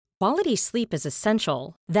Quality sleep is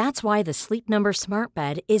essential. That's why the Sleep Number Smart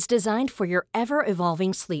Bed is designed for your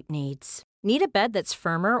ever-evolving sleep needs. Need a bed that's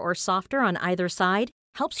firmer or softer on either side?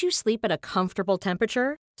 Helps you sleep at a comfortable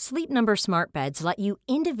temperature? Sleep Number Smart Beds let you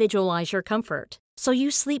individualize your comfort, so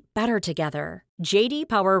you sleep better together. JD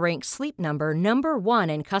Power ranks Sleep Number number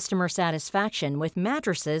 1 in customer satisfaction with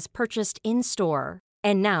mattresses purchased in-store.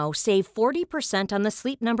 And now, save 40% on the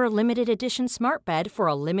Sleep Number Limited Edition Smart Bed for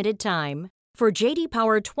a limited time. For JD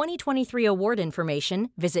Power 2023 award information,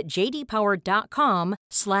 visit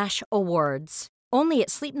jdpower.com/awards. Only at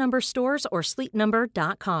Sleep Number stores or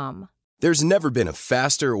sleepnumber.com. There's never been a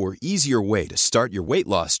faster or easier way to start your weight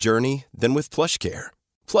loss journey than with PlushCare.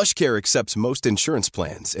 PlushCare accepts most insurance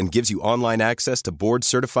plans and gives you online access to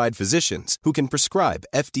board-certified physicians who can prescribe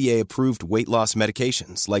FDA-approved weight loss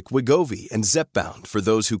medications like Wegovy and Zepbound for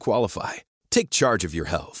those who qualify. Take charge of your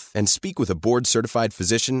health and speak with a board-certified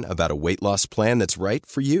physician about a weight loss plan that's right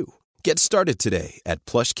for you. Get started today at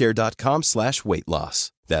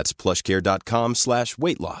plushcare.com/weightloss. That's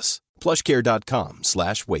plushcare.com/weightloss.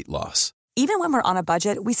 plushcare.com/weightloss. Even when we're on a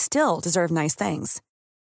budget, we still deserve nice things.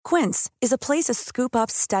 Quince is a place to scoop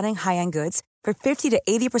up stunning high-end goods for 50 to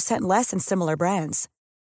 80% less than similar brands.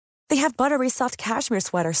 They have buttery soft cashmere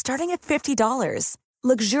sweaters starting at $50,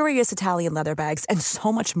 luxurious Italian leather bags, and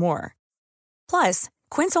so much more. Plus,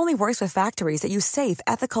 Quince only works with factories that use safe,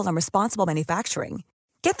 ethical, and responsible manufacturing.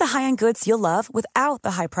 Get the high-end goods you'll love without the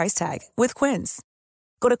high price tag with Quince.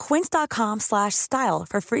 Go to quince.com/style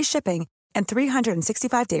for free shipping and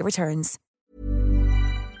 365-day returns.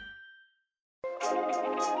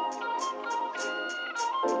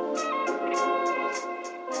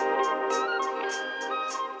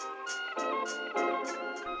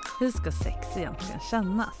 Hur ska sex egentligen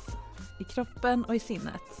kännas? I kroppen och i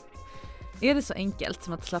sinnet. Är det så enkelt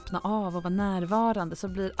som att slappna av och vara närvarande så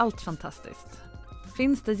blir allt fantastiskt.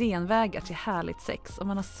 Finns det genvägar till härligt sex om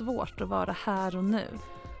man har svårt att vara här och nu?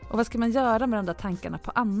 Och vad ska man göra med de där tankarna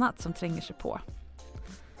på annat som tränger sig på?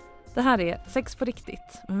 Det här är Sex på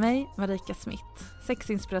riktigt med mig, Marika Smith,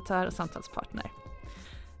 sexinspiratör och samtalspartner.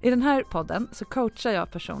 I den här podden så coachar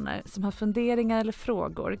jag personer som har funderingar eller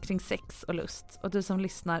frågor kring sex och lust, och du som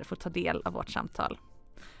lyssnar får ta del av vårt samtal.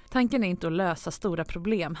 Tanken är inte att lösa stora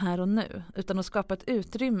problem här och nu, utan att skapa ett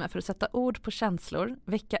utrymme för att sätta ord på känslor,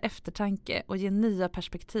 väcka eftertanke och ge nya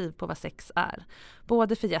perspektiv på vad sex är.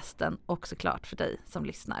 Både för gästen och såklart för dig som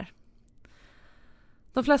lyssnar.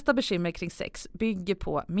 De flesta bekymmer kring sex bygger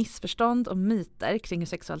på missförstånd och myter kring hur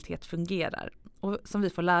sexualitet fungerar. Och som vi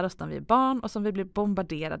får lära oss när vi är barn och som vi blir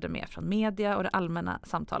bombarderade med från media och det allmänna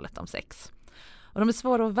samtalet om sex. Och de är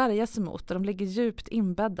svåra att värja sig mot och de ligger djupt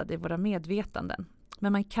inbäddade i våra medvetanden.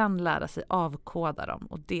 Men man kan lära sig avkoda dem,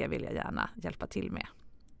 och det vill jag gärna hjälpa till med.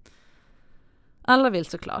 Alla vill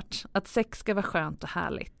såklart att sex ska vara skönt och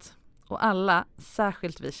härligt. Och alla,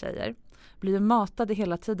 särskilt vi tjejer, blir matade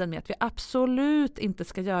hela tiden med att vi absolut inte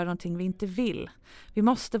ska göra någonting vi inte vill. Vi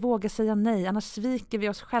måste våga säga nej, annars sviker vi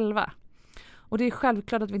oss själva. Och det är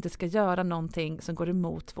självklart att vi inte ska göra någonting som går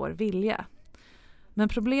emot vår vilja. Men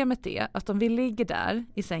problemet är att om vi ligger där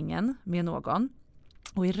i sängen med någon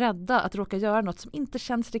och är rädda att råka göra något som inte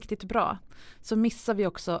känns riktigt bra, så missar vi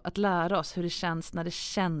också att lära oss hur det känns när det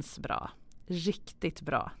känns bra. Riktigt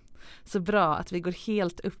bra. Så bra att vi går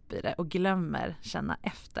helt upp i det och glömmer känna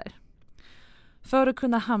efter. För att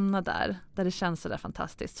kunna hamna där det känns så där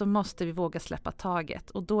fantastiskt, så måste vi våga släppa taget,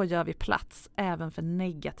 och då gör vi plats även för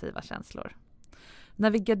negativa känslor.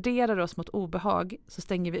 När vi garderar oss mot obehag så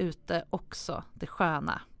stänger vi ute också det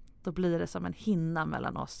sköna. Då blir det som en hinna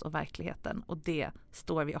mellan oss och verkligheten, och det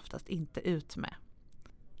står vi oftast inte ut med.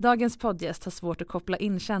 Dagens poddgäst har svårt att koppla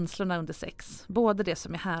in känslorna under sex, både det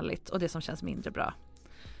som är härligt och det som känns mindre bra.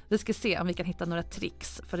 Vi ska se om vi kan hitta några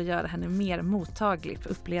tricks för att göra henne mer mottaglig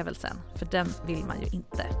för upplevelsen, för den vill man ju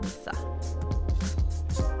inte missa.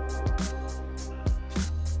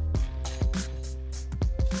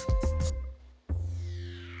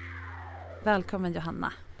 Välkommen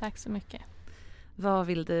Johanna. Tack så mycket. Vad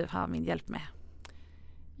vill du ha min hjälp med?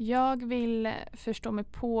 Jag vill förstå mig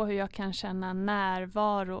på hur jag kan känna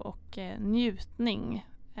närvaro och njutning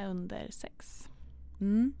under sex.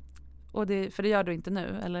 Och för det gör du inte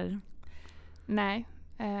nu, eller? Nej,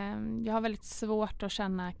 jag har väldigt svårt att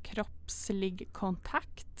känna kroppslig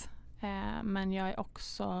kontakt. Men jag är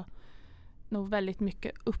också nog väldigt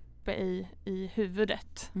mycket uppe i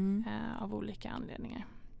huvudet av olika anledningar.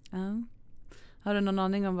 Ja. Har du någon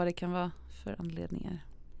aning om vad det kan vara för anledningar?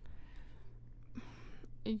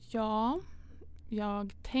 Ja,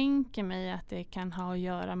 jag tänker mig att det kan ha att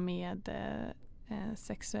göra med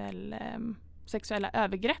sexuella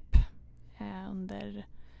övergrepp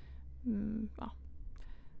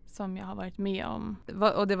som jag har varit med om.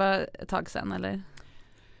 Och det var ett tag sedan, eller?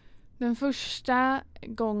 Den första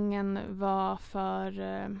gången var för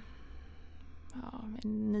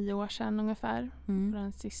 9 år sedan ungefär. Och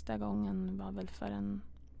den sista gången var väl för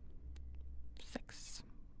 6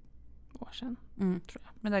 år sedan, tror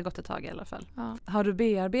jag. Men det har gått ett tag i alla fall. Ja. Har du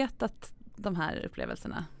bearbetat de här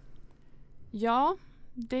upplevelserna? Ja,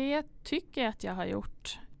 det tycker jag att jag har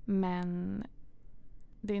gjort. Men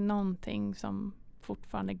det är någonting som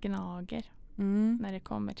fortfarande gnager när det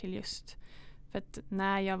kommer till just... För att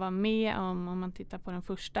när jag var med om man tittar på den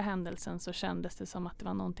första händelsen, så kändes det som att det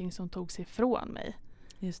var någonting som togs ifrån mig.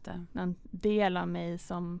 Just det. En del av mig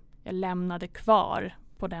som jag lämnade kvar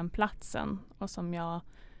på den platsen och som jag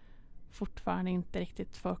fortfarande inte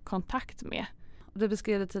riktigt får kontakt med. Du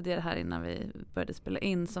beskrev det tidigare här innan vi började spela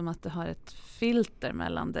in som att du har ett filter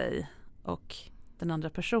mellan dig och den andra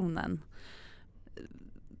personen.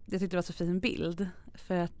 Jag tyckte det var så fin bild,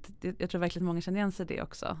 för att jag tror verkligen många känner igen sig det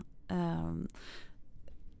också.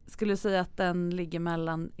 Skulle du säga att den ligger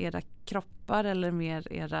mellan era kroppar eller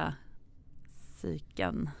mer era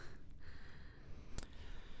psyken?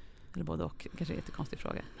 Eller både och, kanske är en jättekonstig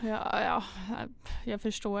fråga. Ja, jag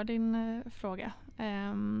förstår din fråga.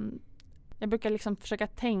 Jag brukar liksom försöka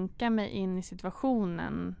tänka mig in i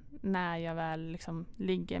situationen när jag väl liksom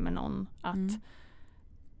ligger med någon. Att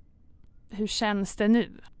hur känns det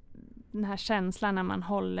nu? Den här känslan när man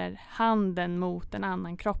håller handen mot en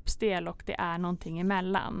annan kroppsdel och det är någonting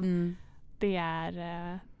emellan. Det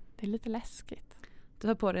är lite läskigt. Du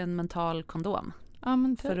har på dig en mental kondom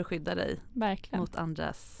för att skydda dig mot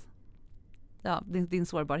andras, din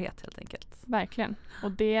sårbarhet helt enkelt. Verkligen.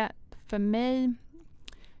 Och det för mig,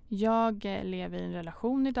 jag lever i en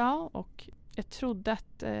relation idag och jag trodde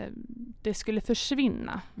att det skulle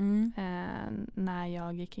försvinna när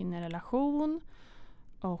jag gick in i en relation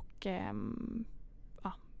och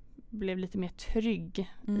blev lite mer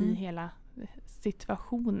trygg i hela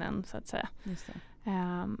situationen så att säga. Just det.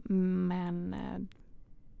 Men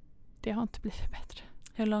det har inte blivit bättre.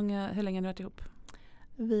 Hur länge har ni varit ihop?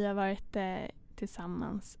 Vi har varit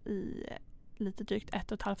tillsammans i lite drygt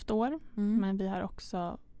 1,5 år. Men vi har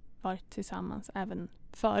också varit tillsammans även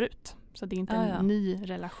förut. Så det är inte en ny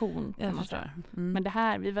relation. Jag förstår. Men det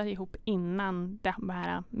här, vi var ihop innan den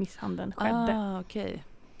här misshandeln skedde. Okej.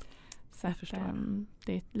 Så jag förstår.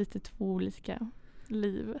 Det är lite 2 olika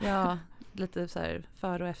liv. Ja, lite så här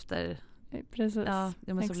före och efter. Precis. Ja,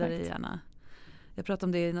 men så blir det gärna. Jag pratade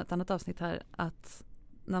om det i ett annat avsnitt här, att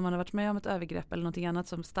när man har varit med om ett övergrepp eller någonting annat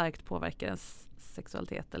som starkt påverkar ens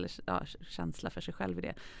sexualitet eller känsla för sig själv i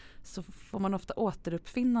det, så får man ofta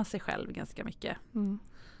återuppfinna sig själv ganska mycket.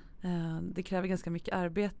 Det kräver ganska mycket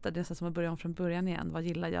arbete. Det är som att börja om från början igen. Vad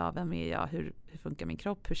gillar jag? Vem är jag? Hur funkar min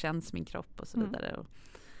kropp? Hur känns min kropp? Och så vidare. Och,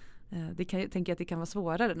 tänker jag att det kan vara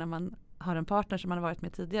svårare när man har en partner som man har varit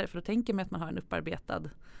med tidigare. För då tänker man att man har en upparbetad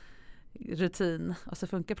rutin och så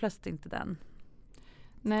funkar plötsligt inte den.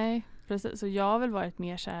 Nej, precis. Så jag har väl varit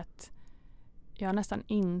mer så att jag har nästan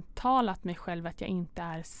intalat mig själv att jag inte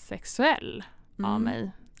är sexuell av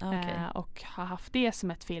mig. Okay. Och har haft det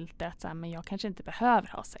som ett filter att så här, men jag kanske inte behöver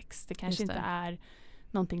ha sex. Det kanske inte är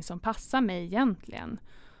någonting som passar mig egentligen.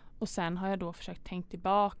 Och sen har jag då försökt tänka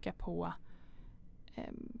tillbaka på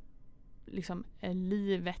liksom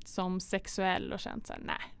livet som sexuell och känt så här,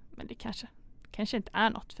 nej, men det kanske inte är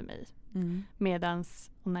något för mig.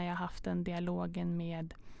 Medans när jag har haft den dialogen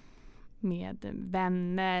med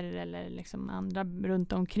vänner eller liksom andra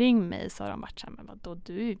runt omkring mig, så har de varit så här, men vadå,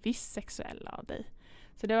 du är visst sexuell av dig.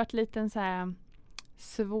 Så det har varit lite en så här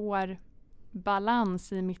svår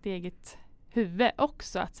balans i mitt eget huvud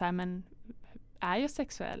också, att så här, men är jag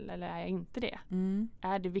sexuell eller är jag inte det?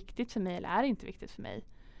 Är det viktigt för mig eller är det inte viktigt för mig?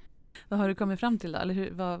 Vad har du kommit fram till då?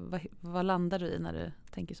 Eller vad landar du i när du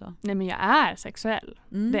tänker så? Nej, men jag är sexuell.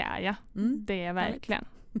 Det är jag. Det är jag verkligen.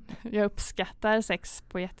 Jag uppskattar sex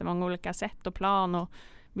på jättemånga olika sätt och plan och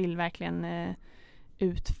vill verkligen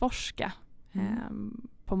utforska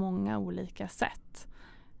på många olika sätt.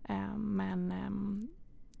 Men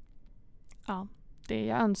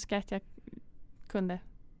jag önskar att jag kunde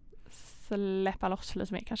släppa loss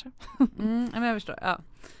lite mer kanske. Men jag förstår, ja.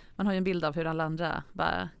 Man har ju en bild av hur alla andra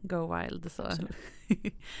bara go wild, så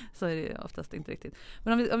är det ju oftast inte riktigt.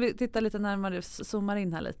 Men om vi tittar lite närmare, zoomar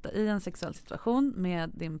in här lite. I en sexuell situation med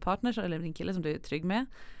din partner eller din kille som du är trygg med.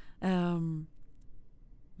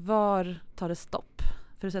 Var tar det stopp?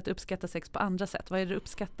 För du säger att du uppskattar sex på andra sätt. Vad är det du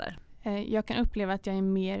uppskattar? Jag kan uppleva att jag är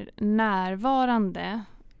mer närvarande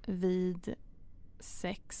vid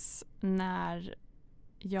sex när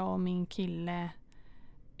jag och min kille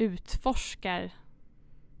utforskar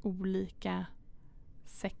olika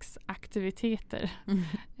sexaktiviteter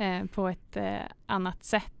på ett annat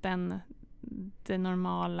sätt än det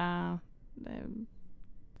normala.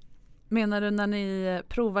 Menar du när ni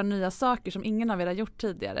provar nya saker som ingen av er har gjort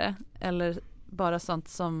tidigare? Eller bara sånt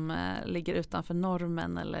som ligger utanför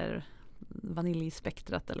normen eller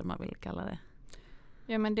vaniljspektrat eller vad man vill kalla det?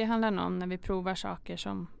 Ja, men det handlar nog om när vi provar saker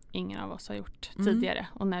som ingen av oss har gjort tidigare.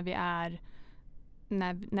 Och när vi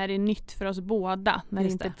när det är nytt för oss båda. När det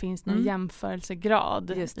inte finns någon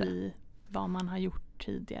jämförelsegrad i vad man har gjort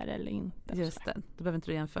tidigare eller inte. Just det. Då behöver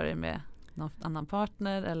inte du jämföra dig med någon annan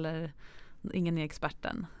partner eller ingen är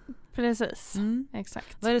experten. Precis,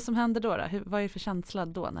 exakt. Vad är det som händer då? Vad är det för känsla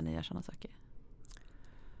då när ni gör sådana saker?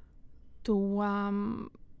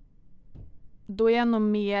 Då är jag nog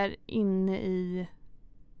mer inne i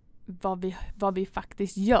vad vi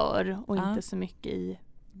faktiskt gör och inte så mycket i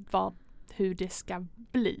hur det ska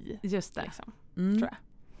bli. Just det. Liksom, tror jag.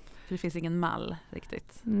 För det finns ingen mall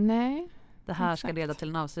riktigt. Nej. Det här ska leda till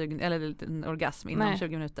en avsugning eller en orgasm inom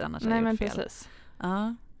 20 minuter, annars är det fel. Precis.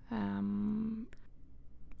 Ja.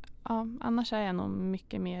 Annars är jag nog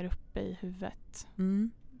mycket mer uppe i huvudet.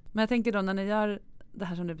 Men jag tänker då när ni gör det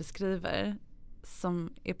här som du beskriver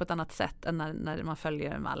som är på ett annat sätt än när man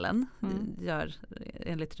följer mallen, gör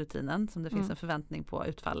enligt rutinen som det finns en förväntning på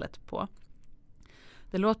utfallet på.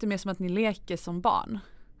 Det låter mer som att ni leker som barn.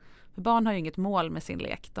 För barn har ju inget mål med sin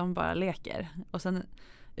lek, de bara leker. Och sen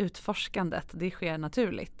utforskandet, det sker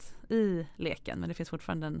naturligt i leken, men det finns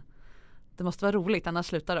fortfarande det måste vara roligt, annars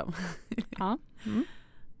slutar de. Ja.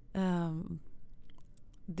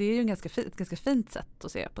 Det är ju ett ganska fint sätt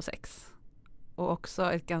att se på sex. Och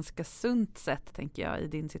också ett ganska sunt sätt, tänker jag, i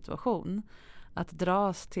din situation. Att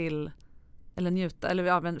dras till, eller njuta,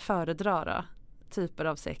 eller föredra typer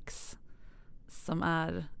av sex som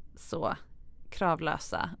är så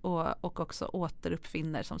kravlösa och också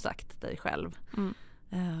återuppfinner, som sagt, dig själv.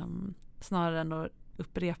 Snarare än att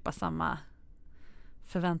upprepa samma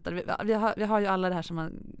förväntade. Vi har ju alla det här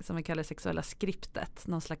som vi kallar sexuella skriptet.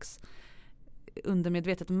 Någon slags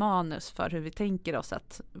undermedvetet manus för hur vi tänker oss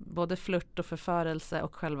att både flört och förförelse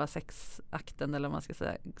och själva sexakten, eller vad man ska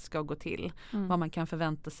säga, ska gå till. Vad man kan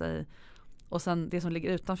förvänta sig. Och sen det som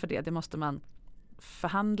ligger utanför det måste man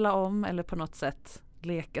förhandla om eller på något sätt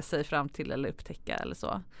leka sig fram till eller upptäcka eller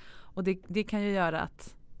så. Och det kan ju göra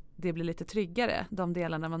att det blir lite tryggare, de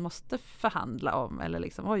delarna man måste förhandla om, eller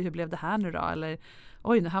liksom, oj, hur blev det här nu då? Eller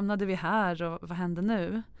oj, nu hamnade vi här och vad händer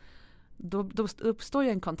nu? Då uppstår ju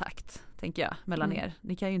en kontakt, tänker jag, mellan er.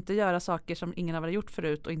 Ni kan ju inte göra saker som ingen av er har gjort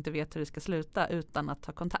förut och inte vet hur det ska sluta utan att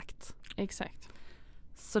ha kontakt. Exakt.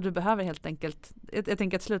 Så du behöver helt enkelt, jag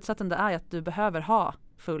tänker att slutsatsen där är att du behöver ha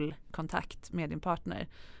full kontakt med din partner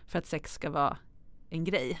för att sex ska vara en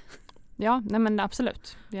grej. Ja, nej men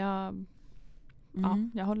absolut. Jag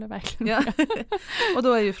håller verkligen med. Och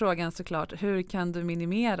då är ju frågan såklart, hur kan du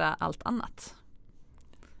minimera allt annat?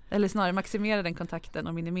 Eller snarare maximera den kontakten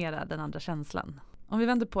och minimera den andra känslan. Om vi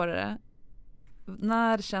vänder på det,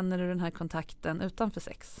 när känner du den här kontakten utanför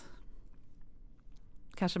sex?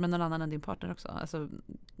 Kanske med någon annan än din partner också. Alltså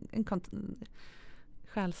en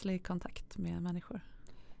själslig kontakt med människor.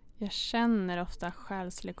 Jag känner ofta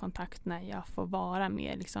själslig kontakt när jag får vara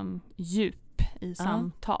mer liksom djup i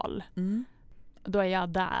samtal. Då är jag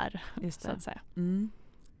där, så att säga.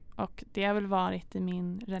 Och det har väl varit i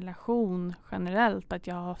min relation generellt att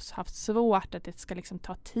jag har haft svårt att det ska liksom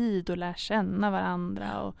ta tid att lära känna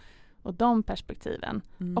varandra och de perspektiven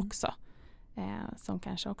också. Som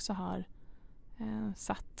kanske också har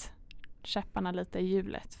satt käpparna lite i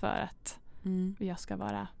hjulet för att jag ska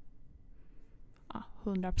vara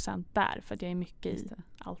 100% där, för att jag är mycket i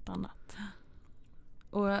allt annat.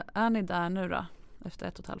 Och är ni där nu då,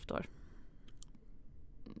 efter 1,5 år?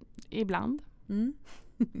 Ibland.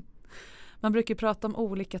 Man brukar prata om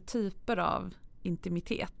olika typer av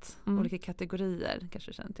intimitet. Olika kategorier,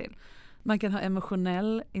 kanske du känner till. Man kan ha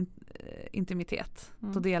emotionell intimitet.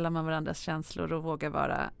 Då delar man varandras känslor och vågar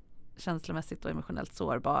vara känslomässigt och emotionellt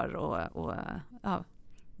sårbar och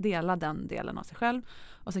dela den delen av sig själv.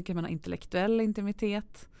 Och sen kan man ha intellektuell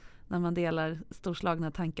intimitet, när man delar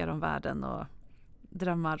storslagna tankar om världen och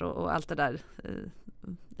drömmar och allt det där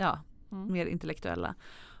mer intellektuella.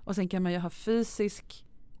 Och sen kan man ju ha fysisk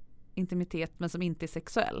intimitet men som inte är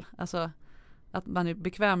sexuell. Alltså att man är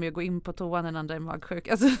bekväm med att gå in på toan när den andra är magsjuk.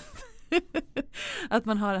 Alltså, att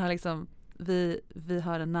man har det här liksom, vi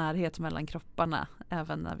har en närhet mellan kropparna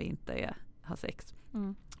även när vi inte har sex.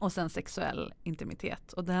 Och sen sexuell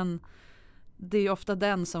intimitet. Och det är ju ofta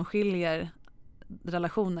den som skiljer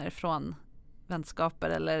relationer från vänskaper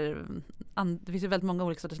eller det finns ju väldigt många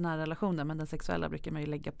olika sorters nära relationer, men den sexuella brukar man ju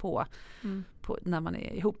lägga på när man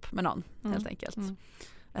är ihop med någon helt enkelt.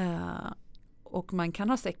 Och man kan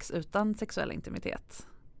ha sex utan sexuell intimitet.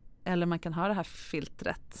 Eller man kan ha det här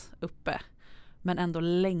filtret uppe men ändå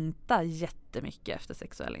längta jättemycket efter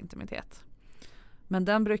sexuell intimitet. Men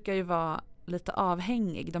den brukar ju vara lite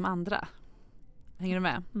avhängig de andra. Hänger du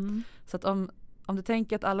med? Så att om du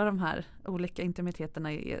tänker att alla de här olika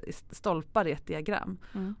intimiteterna är stolpar i ett diagram.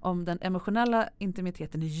 Om den emotionella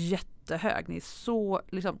intimiteten är jättehög, ni är så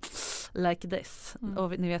liksom like this.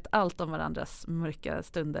 Och ni vet allt om varandras mörka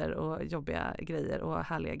stunder och jobbiga grejer och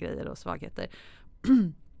härliga grejer och svagheter.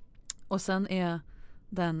 Och sen är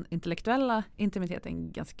den intellektuella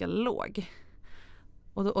intimiteten ganska låg.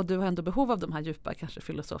 Och du har ändå behov av de här djupa, kanske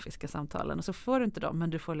filosofiska samtalen. Och så får du inte dem, men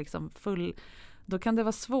du får liksom då kan det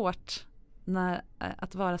vara svårt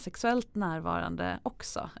att vara sexuellt närvarande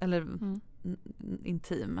också. Eller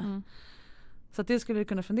intim. Så att det skulle du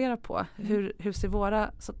kunna fundera på. Hur ser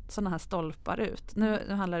våra sådana här stolpar ut? Nu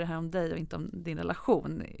handlar det här om dig och inte om din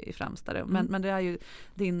relation i främsta rum. Men det är ju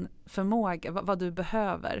din förmåga, vad du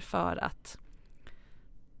behöver för att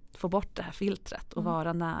få bort det här filtret och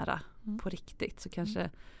vara nära på riktigt. Så kanske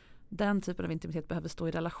den typen av intimitet behöver stå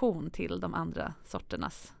i relation till de andra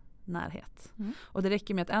sorternas närhet. Och det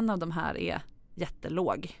räcker med att en av de här är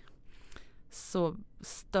jättelåg. Så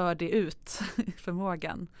stör det ut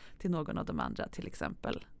förmågan till någon av de andra, till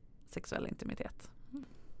exempel sexuell intimitet.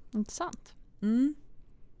 Intressant.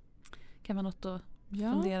 Kan vara något att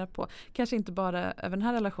fundera på. Kanske inte bara över den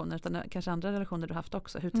här relationen utan kanske andra relationer du haft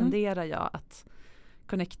också. Hur tenderar jag att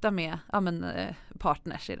connecta med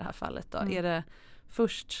partners i det här fallet då? Är det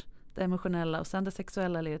först det emotionella och sen det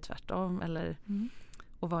sexuella, eller är det tvärtom? Eller,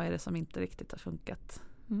 och vad är det som inte riktigt har funkat?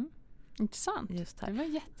 Intressant. Just här. Det var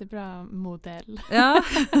en jättebra modell. Ja.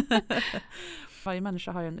 Varje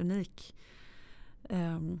människa har ju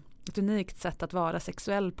ett unikt sätt att vara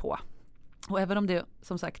sexuell på. Och även om det,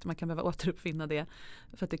 som sagt, man kan behöva återuppfinna det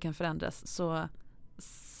för att det kan förändras, så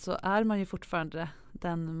är man ju fortfarande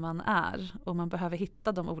den man är. Och man behöver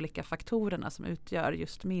hitta de olika faktorerna som utgör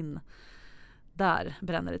just där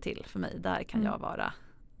bränner det till för mig. Där kan jag vara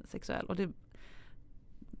sexuell. Och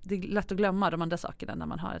det är lätt att glömma de andra sakerna när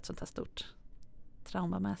man har ett sånt här stort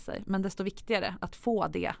trauma med sig. Men desto viktigare att få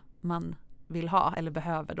det man vill ha eller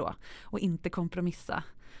behöver då. Och inte kompromissa.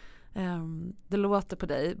 Det låter på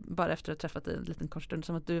dig, bara efter att ha träffat dig en liten kort stund,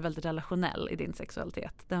 som att du är väldigt relationell i din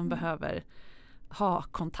sexualitet. Den behöver ha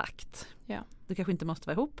kontakt. Ja. Du kanske inte måste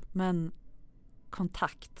vara ihop, men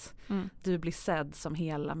kontakt. Du blir sedd som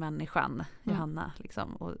hela människan, Johanna,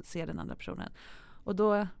 liksom, och ser den andra personen. Och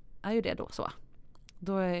då är ju det då så.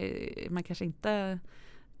 Då är man kanske inte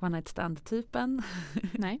one night stand-typen.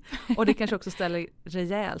 Nej. Och det kanske också ställer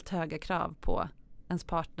rejält höga krav på ens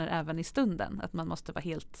partner även i stunden. Att man måste vara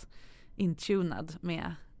helt intunad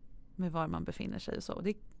med var man befinner sig och så. Och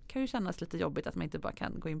det kan ju kännas lite jobbigt att man inte bara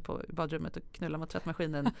kan gå in på badrummet och knulla mot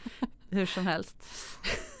tvättmaskinen hur som helst.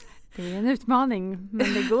 Det är en utmaning,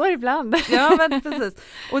 men det går ibland. Ja, men precis.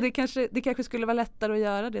 Och det kanske skulle vara lättare att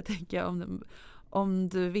göra det, tänker jag, om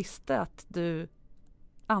du visste att du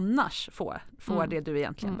annars får det du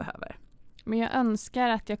egentligen behöver. Men jag önskar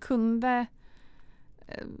att jag kunde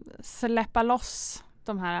släppa loss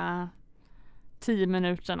de här 10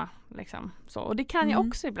 minuterna. Liksom. Så. Och det kan jag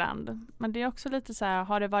också ibland. Men det är också lite så här,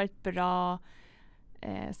 har det varit bra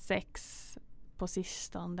sex på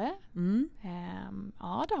sistone?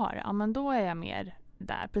 Ja, det har det. Ja, men då är jag mer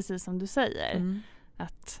där, precis som du säger.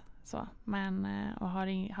 Att, så. Men, och har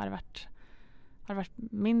det varit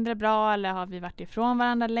mindre bra, eller har vi varit ifrån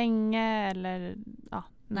varandra länge, eller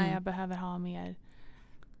när jag behöver ha mer,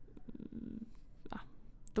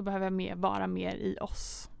 då behöver jag vara mer i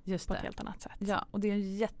oss. Just på ett helt annat sätt. Ja, och det är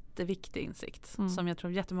en jätteviktig insikt som jag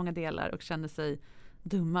tror jättemånga delar och känner sig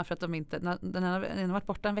dumma för att de inte, när den har varit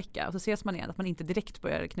borta en vecka och så ses man igen, att man inte direkt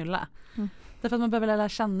börjar knulla. Därför att man behöver lära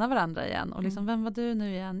känna varandra igen och liksom, vem var du nu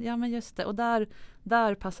igen? Ja, men just det. Och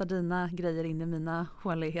där passar dina grejer in i mina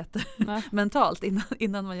håligheter mentalt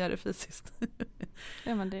innan man gör det fysiskt.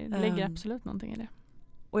 Ja, men det ligger absolut någonting i det.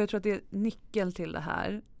 Och jag tror att det är nyckeln till det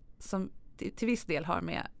här som till viss del har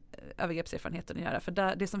med övergreppserfarenheten att göra.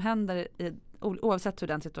 För det som händer, oavsett hur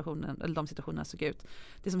den situationen eller de situationerna såg ut,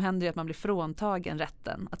 det som händer är att man blir fråntagen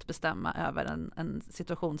rätten att bestämma över en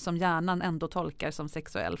situation som hjärnan ändå tolkar som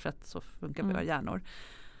sexuell, för att så funkar våra hjärnor.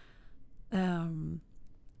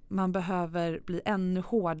 Man behöver bli ännu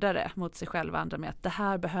hårdare mot sig själv och andra med att det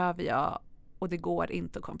här behöver jag och det går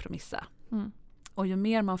inte att kompromissa. Och ju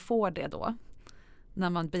mer man får det då, när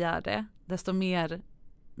man begär det, desto mer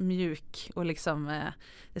mjuk och liksom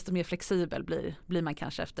desto mer flexibel blir man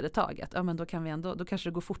kanske efter ett tag. Att, men då kanske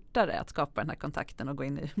det går fortare att skapa den här kontakten och gå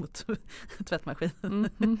in mot tvättmaskinen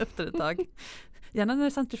efter ett tag. Gärna när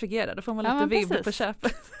det centrifugerar, då får man lite vibb på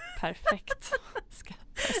köpet. Perfekt. Ska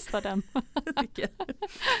testa den.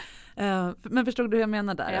 Men förstod du hur jag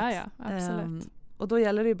menar där? Ja, absolut. Och då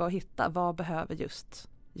gäller det ju bara att hitta, vad behöver just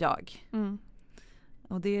jag?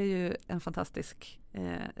 Och det är ju ett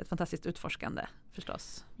fantastiskt utforskande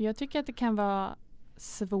förstås. Jag tycker att det kan vara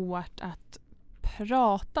svårt att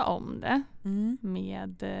prata om det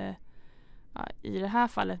med, i det här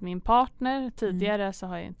fallet min partner. Tidigare så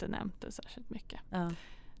har jag inte nämnt det särskilt mycket.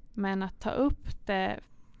 Men att ta upp det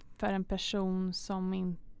för en person som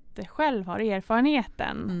inte själv har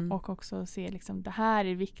erfarenheten och också se liksom, det här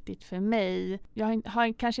är viktigt för mig. Jag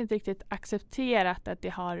har kanske inte riktigt accepterat att det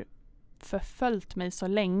har förföljt mig så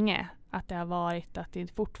länge, att det har varit att det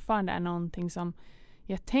fortfarande är någonting som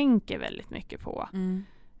jag tänker väldigt mycket på.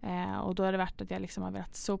 Och då har det varit att jag liksom har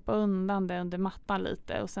velat sopa undan det under mattan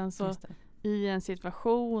lite, och sen så i en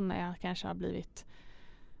situation när jag kanske har blivit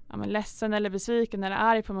ledsen eller besviken eller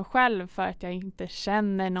arg på mig själv för att jag inte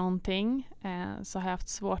känner någonting, så har jag haft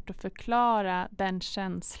svårt att förklara den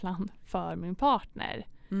känslan för min partner.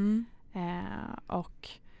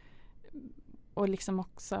 Och liksom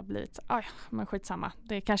också blivit men skitsamma,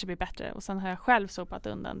 det kanske blir bättre. Och sen har jag själv sopat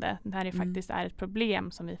undan det. Det här faktiskt är ett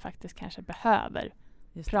problem som vi faktiskt kanske behöver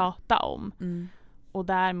prata om. Och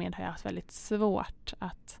därmed har jag haft väldigt svårt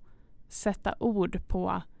att sätta ord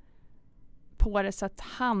på det så att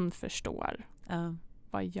han förstår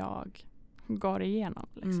vad jag går igenom.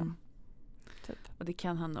 Liksom. Typ. Och det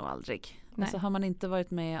kan han nog aldrig. Alltså, har man inte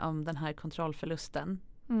varit med om den här kontrollförlusten,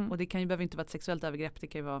 och det behöver inte vara ett sexuellt övergrepp, det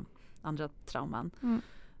kan ju vara andra trauman,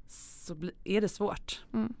 så är det svårt.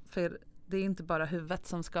 För det är inte bara huvudet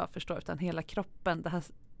som ska förstå, utan hela kroppen. Det här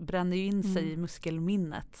bränner ju in sig i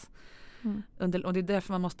muskelminnet. Och det är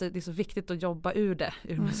därför det är så viktigt att jobba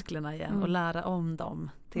ur musklerna igen och lära om dem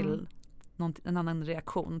till en annan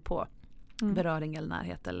reaktion på beröring eller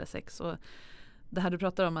närhet eller sex. Och det här du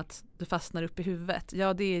pratar om, att du fastnar upp i huvudet,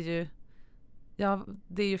 det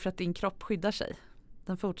är ju för att din kropp skyddar sig.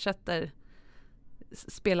 Den fortsätter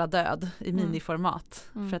spela död i miniformat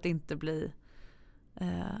för att inte bli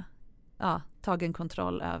tagen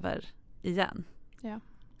kontroll över igen. Ja.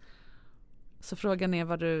 Så frågan är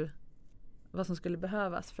vad som skulle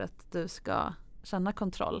behövas för att du ska känna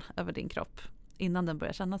kontroll över din kropp innan den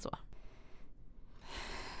börjar känna så.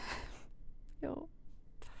 Jo.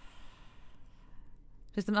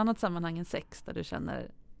 Finns det något annat sammanhang än sex där du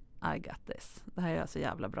känner I got this? Det här är jag så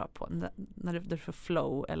jävla bra på. När du får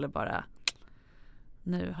flow eller bara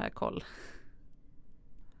nu har jag koll.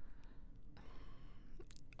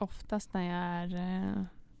 Oftast när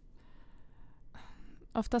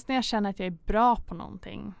jag känner att jag är bra på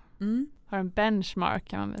någonting. Har en benchmark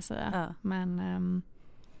kan man väl säga. Ja. Men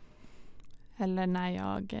eller när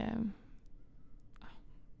jag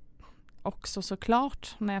också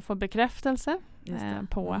såklart när jag får bekräftelse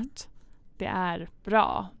på att det är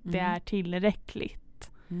bra. Det är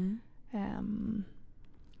tillräckligt.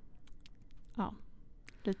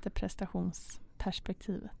 Lite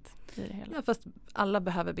prestationsperspektivet i det hela. Ja, fast alla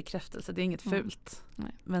behöver bekräftelse. Det är inget fult.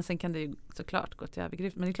 Men sen kan det ju såklart gå till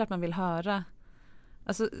övergrepp. Men det är klart man vill höra.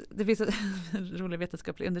 Alltså, det finns en rolig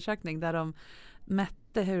vetenskaplig undersökning där de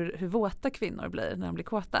mätte hur våta kvinnor blir när de blir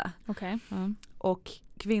kåta. Okay. Och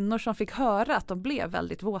kvinnor som fick höra att de blev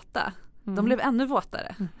väldigt våta, de blev ännu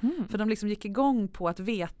våtare. För de liksom gick igång på att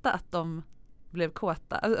veta att de blev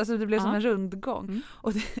kåta. Alltså det blev som en rundgång.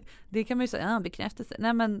 Och det kan man ju säga, bekräftelse.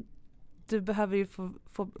 Nej, men du behöver ju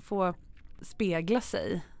få spegla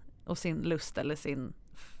sig och sin lust eller sin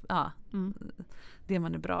det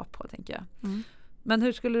man är bra på, tänker jag. Men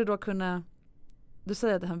hur skulle du då kunna, du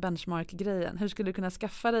säger det här benchmark-grejen, hur skulle du kunna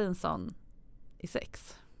skaffa dig en sån i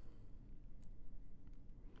sex?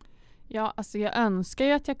 Ja, alltså jag önskar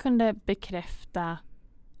ju att jag kunde bekräfta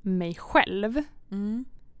mig själv.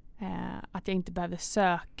 Att jag inte behöver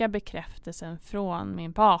söka bekräftelsen från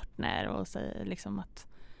min partner och säga liksom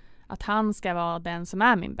att han ska vara den som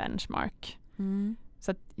är min benchmark.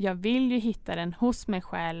 Så att jag vill ju hitta den hos mig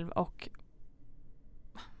själv och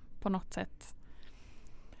på något sätt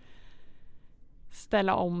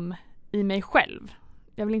ställa om i mig själv.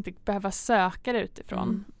 Jag vill inte behöva söka det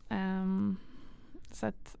utifrån. Så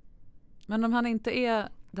att, men om han inte är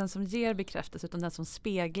den som ger bekräftelse utan den som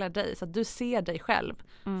speglar dig, så att du ser dig själv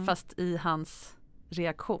fast i hans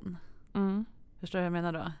reaktion. Förstår du vad jag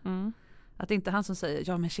menar då? Att det inte är han som säger,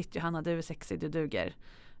 ja men shit Johanna, du är sexig, du duger.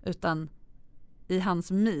 Utan i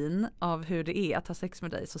hans min av hur det är att ha sex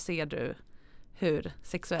med dig så ser du hur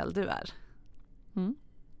sexuell du är. Mm.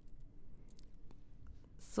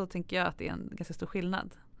 Så tänker jag att det är en ganska stor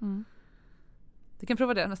skillnad. Mm. Du kan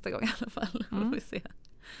prova det nästa gång i alla fall. Mm. Får vi se.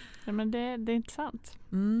 Ja, men det är intressant.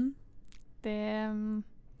 Mm.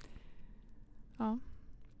 Ja.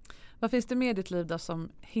 Vad finns det med i ditt liv då som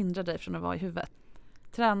hindrar dig från att vara i huvudet?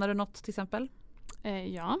 Tränar du något till exempel?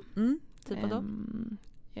 Ja. Typ då?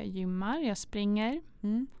 Jag gymmar, jag springer.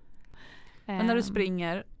 Men när du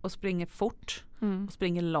springer och springer fort och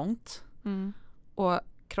springer långt och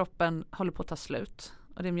kroppen håller på att ta slut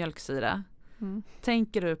och det är mjölksyra.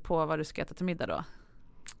 Tänker du på vad du ska äta till middag då?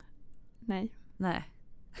 Nej.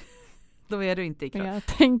 Då är du inte i kropp. Jag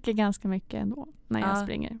tänker ganska mycket ändå när jag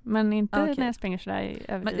springer. Men inte när jag springer sådär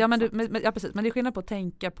överdrivet. Ja, precis. Men det är skillnad på att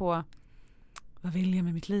tänka på vad vill jag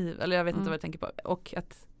med mitt liv? Eller jag vet inte vad jag tänker på. Och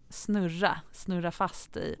att snurra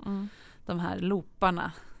fast i de här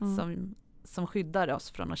looparna som skyddar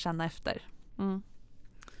oss från att känna efter.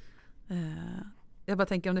 Jag bara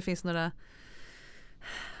tänker om det finns några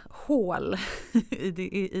hål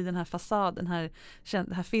i den här fasaden, det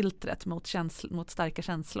här filtret mot starka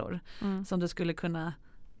känslor som du skulle kunna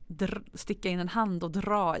sticka in en hand och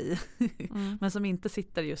dra i men som inte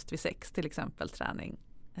sitter just vid sex, till exempel träning,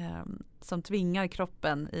 som tvingar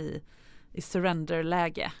kroppen i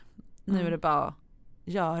surrender-läge. Nu är det bara att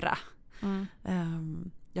göra.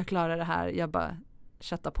 Jag klarar det här, jag bara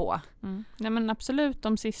köttar på. Ja, men absolut,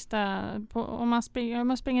 de sista om man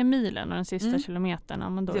springer milen och den sista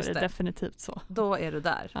kilometern, men då är det definitivt så. Då är du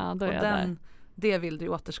där. Ja, då är jag där. Det vill du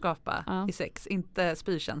återskapa i sex, inte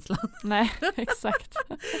spykänslan. Nej, exakt.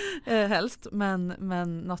 Helst, men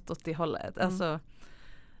något åt det hållet. Alltså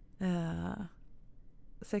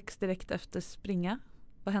sex direkt efter springa.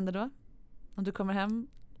 Vad händer då? Om du kommer hem,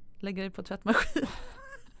 lägger dig på tvättmaskin.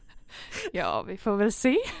 Ja, vi får väl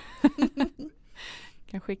se.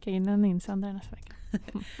 Kan skicka in en insändare nästa vecka.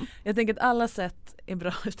 Jag tänker att alla sätt är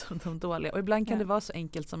bra utom de dåliga. Och ibland kan det vara så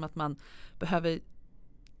enkelt som att man behöver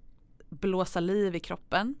blåsa liv i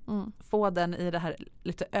kroppen. Få den i det här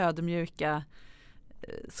lite ödmjuka,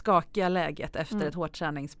 skakiga läget efter ett hårt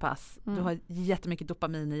träningspass. Du har jättemycket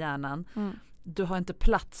dopamin i hjärnan. Du har inte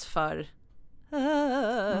plats för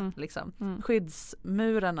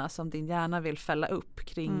skyddsmurarna som din hjärna vill fälla upp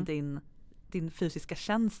kring din fysiska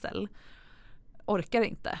känsel. Orkar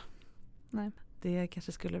inte. Nej. Det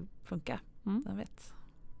kanske skulle funka. Jag vet.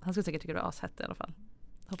 Han skulle säkert tycka det var ashett i alla fall.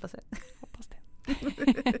 Hoppas det.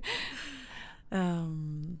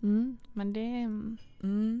 Men det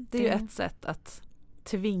är ju ett sätt att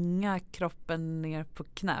tvinga kroppen ner på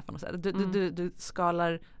knä på något sätt. Du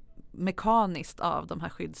skalar mekaniskt av de här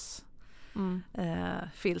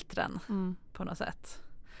skyddsfiltren på något sätt.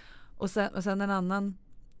 Och sen en annan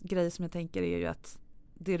grej som jag tänker är ju att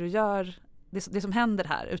det du gör, det som händer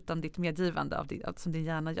här utan ditt medgivande som din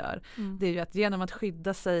hjärna gör, det är ju att genom att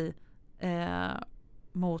skydda sig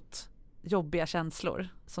mot jobbiga känslor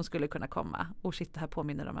som skulle kunna komma, och shit, det här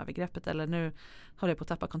påminner om övergreppet, eller nu håller jag på att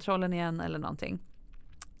tappa kontrollen igen eller någonting,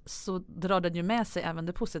 så drar den ju med sig även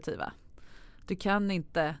det positiva. Du kan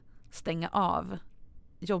inte stänga av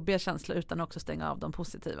jobbiga känslor utan också stänga av de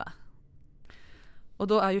positiva. Och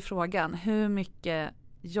då är ju frågan, hur mycket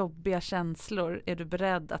jobbiga känslor är du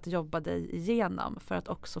beredd att jobba dig igenom för att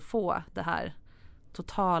också få det här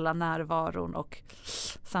totala närvaron och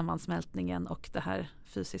sammansmältningen och det här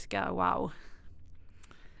fysiska wow.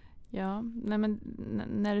 Ja, nej, men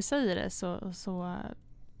när du säger det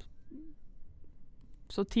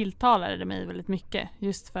så tilltalar det mig väldigt mycket,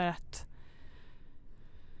 just för att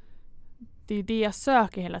det är det jag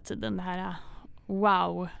söker hela tiden, det här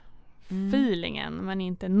wow-feelingen men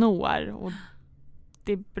inte når, och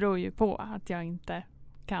det beror ju på att jag inte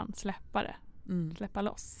kan släppa det. Släppa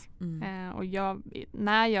loss. Och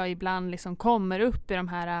när jag ibland liksom kommer upp i de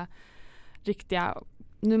här riktiga,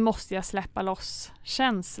 nu måste jag släppa loss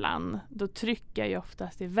känslan, då trycker jag ju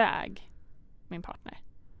oftast iväg min partner.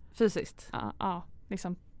 Fysiskt? Ja,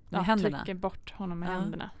 liksom trycker bort honom med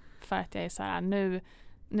händerna. För att jag är så här, nu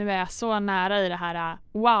är jag så nära i det här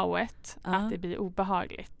wowet att det blir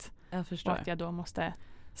obehagligt. Jag förstår. Och att jag då måste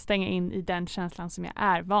stänga in i den känslan som jag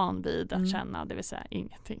är van vid att känna, det vill säga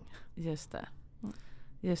ingenting. Just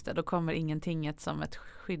det, då kommer ingenting som ett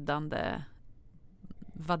skyddande,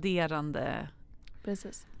 vadderande.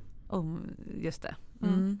 Precis. Just det.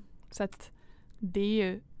 Så att det är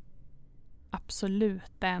ju absolut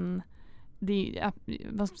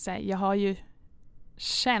vad ska man säga, jag har ju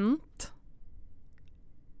känt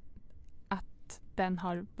att den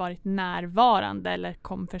har varit närvarande eller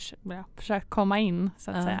försökt komma in,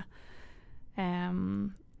 så att säga.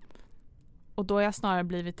 Och då har jag snarare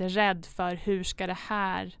blivit rädd för hur ska det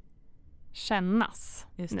här kännas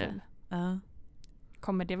Just nu? det.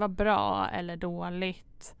 Kommer det vara bra eller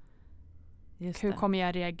dåligt? Just Hur det. kommer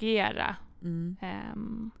jag reagera?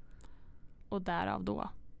 Mm. Och därav då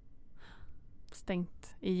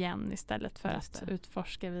stängt igen istället för Just att det.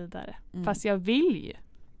 utforska vidare. Mm. Fast jag vill ju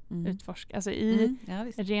Mm. utforska. Alltså Ja,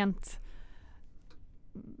 visst.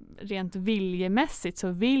 rent viljemässigt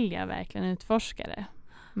så vill jag verkligen utforska det.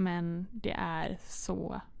 Men det är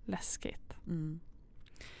så läskigt. Mm.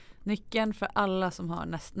 Nyckeln för alla som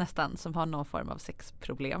har nästan som har någon form av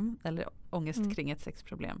sexproblem eller ångest kring ett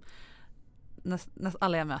sexproblem.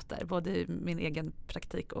 Alla jag möter, både i min egen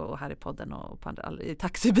praktik och här i podden och på andra, i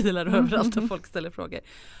taxibilar och överallt där folk ställer frågor,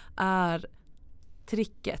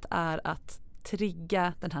 tricket är att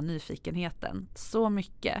trigga den här nyfikenheten så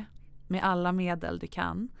mycket med alla medel du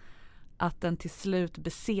kan att den till slut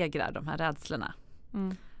besegrar de här rädslorna.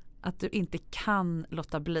 Mm. Att du inte kan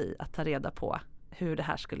låta bli att ta reda på hur det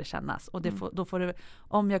här skulle kännas. Och då får du,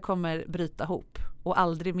 om jag kommer bryta ihop och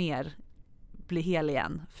aldrig mer bli hel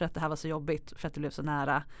igen för att det här var så jobbigt, för att det blev så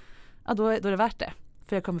nära, ja, då är det värt det.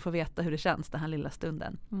 För jag kommer få veta hur det känns den här lilla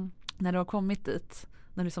stunden. Mm. När du har kommit dit,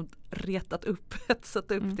 när du liksom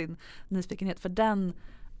hetsat upp din nyfikenhet, för den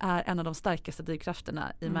är en av de starkaste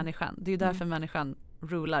drivkrafterna i människan. Det är ju därför människan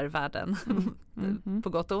rular världen på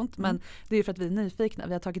gott och ont. Men det är ju för att vi är nyfikna.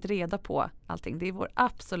 Vi har tagit reda på allting. Det är vår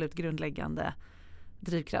absolut grundläggande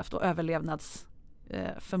drivkraft och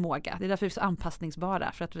överlevnadsförmåga. Det är därför vi är så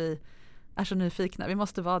anpassningsbara. För att vi är så nyfikna. Vi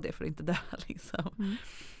måste vara det för att inte dö. Liksom.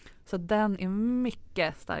 Så den är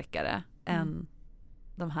mycket starkare än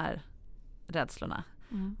de här rädslorna.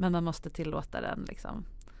 Men man måste tillåta den. Liksom.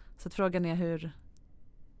 Så att frågan är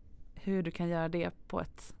hur du kan göra det på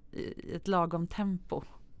ett lagom tempo.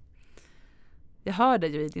 Jag hör det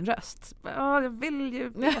ju i din röst. Jag vill ju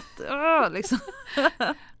veta. Liksom.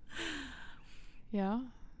 Ja.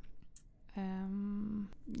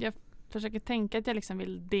 Jag försöker tänka att jag liksom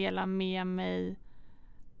vill dela med mig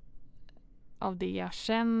av det jag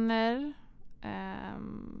känner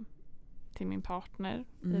till min partner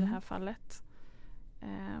i det här fallet.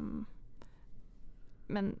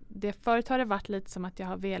 Men förut har det varit lite som att jag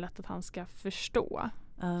har velat att han ska förstå.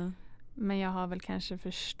 Men jag har väl kanske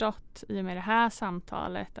förstått i och med det här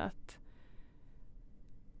samtalet att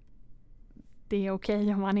det är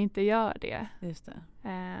okej om man inte gör det. Just det.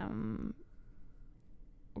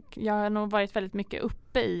 Och jag har nog varit väldigt mycket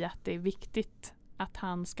uppe i att det är viktigt att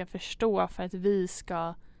han ska förstå för att vi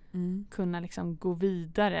ska kunna liksom gå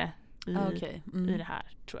vidare i det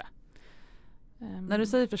här, tror jag. När du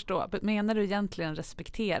säger förstå, menar du egentligen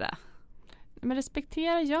respektera? Men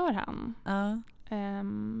respektera gör han.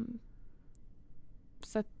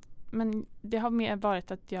 Så att, men det har mer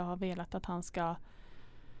varit att jag har velat att han ska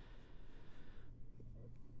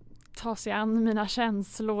ta sig an mina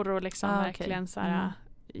känslor och liksom verkligen så här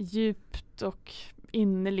djupt och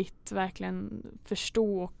innerligt verkligen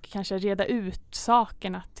förstå och kanske reda ut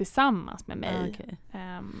sakerna tillsammans med mig.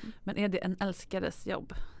 Men är det en älskares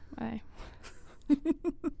jobb? Nej.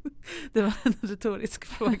 Det var en retorisk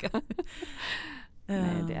fråga.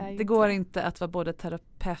 Nej, det går inte att vara både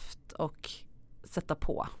terapeut och sätta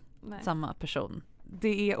på samma person.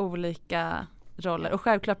 Det är olika roller. Och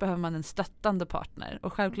självklart behöver man en stöttande partner.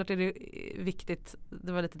 Och självklart är det viktigt,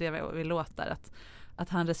 det var lite det jag vill låta, att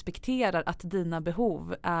han respekterar att dina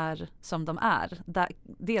behov är som de är.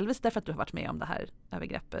 Delvis därför att du har varit med om det här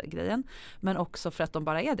övergrepp-grejen, men också för att de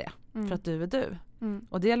bara är det. För att du är du.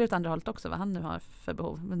 Och det gäller åt andra hållet också, vad han nu har för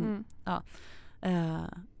behov. Men,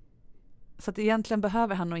 så att egentligen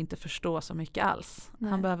behöver han nog inte förstå så mycket alls.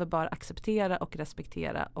 Nej. Han behöver bara acceptera och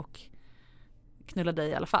respektera och knulla dig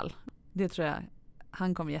i alla fall. Det tror jag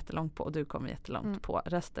han kommer jättelångt på och du kommer jättelångt på.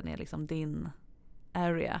 Resten är liksom din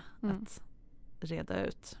area att reda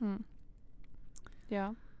ut.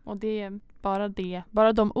 Ja, och det är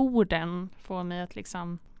bara de orden får mig att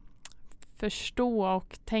liksom förstå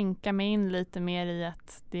och tänka mig in lite mer i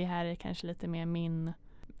att det här är kanske lite mer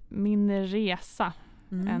min resa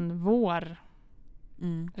än vår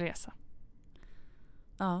resa.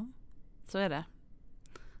 Ja, så är det.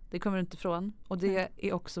 Det kommer du inte ifrån. Och det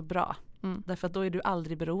är också bra. Därför att då är du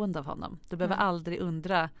aldrig beroende av honom. Du behöver aldrig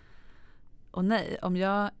undra, och nej, om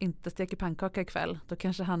jag inte steker pannkaka ikväll, då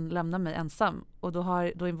kanske han lämnar mig ensam. Och då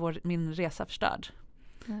är min resa förstörd.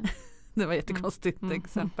 Det var ett jättekonstigt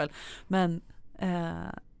exempel. Men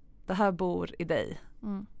det här bor i dig.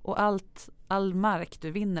 Och all mark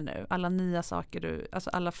du vinner nu, alla nya saker alltså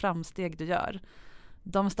alla framsteg du gör,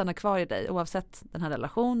 de stannar kvar i dig oavsett den här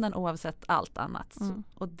relationen, oavsett allt annat.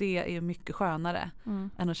 Och det är ju mycket skönare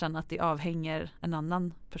än att känna att det avhänger en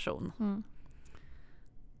annan person.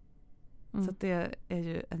 Så att det är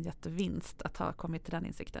ju en jättevinst att ha kommit till den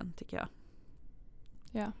insikten, tycker jag.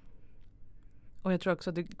 Ja. Och jag tror också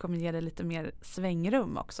att det kommer ge dig lite mer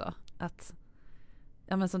svängrum också. Att,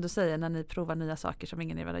 ja men som du säger, när ni provar nya saker som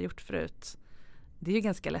ingen av er har gjort förut. Det är ju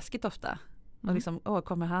ganska läskigt ofta. Och liksom,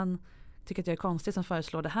 kommer han tycka att jag är konstig som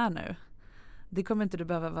föreslår det här nu? Det kommer inte du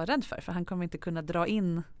behöva vara rädd för han kommer inte kunna dra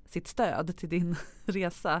in sitt stöd till din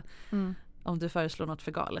resa om du föreslår något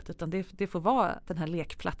för galet. Utan det får vara den här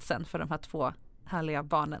lekplatsen för de här 2 härliga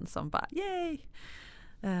barnen som bara, yay!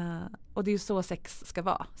 Och det är ju så sex ska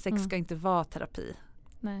vara. Sex ska inte vara terapi.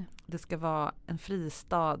 Nej. Det ska vara en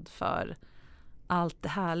fristad för allt det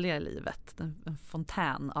härliga i livet. En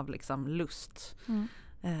fontän av liksom lust.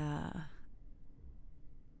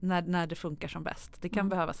 När det funkar som bäst. Det kan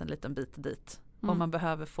behövas en liten bit dit. Om man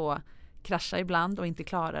behöver få krascha ibland och inte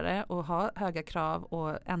klara det. Och ha höga krav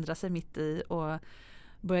och ändra sig mitt i. Och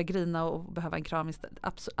börja grina och behöva en kram istället.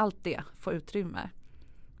 Allt det får utrymme.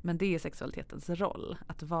 Men det är sexualitetens roll.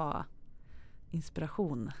 Att vara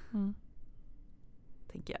inspiration.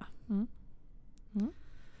 Tänker jag.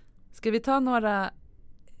 Ska vi ta några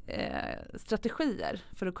strategier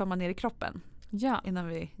för att komma ner i kroppen? Ja. Innan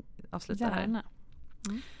vi avslutar Gärna.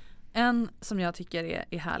 här. En som jag tycker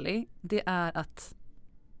är härlig. Det är att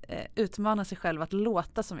utmana sig själv att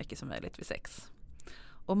låta så mycket som möjligt vid sex.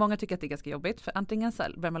 Och många tycker att det är ganska jobbigt. För antingen så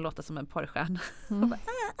börjar man låta som en porrstjärna.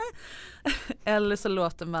 Eller så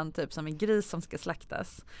låter man typ som en gris som ska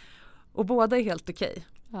slaktas. Och båda är helt okej.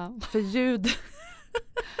 Ja. För ljud...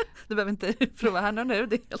 Du behöver inte prova här nu.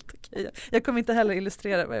 Det är helt okej. Jag kommer inte heller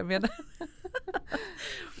illustrera vad jag menar.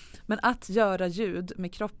 Men att göra ljud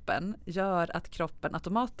med kroppen gör att kroppen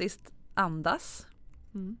automatiskt andas.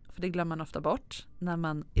 För det glömmer man ofta bort när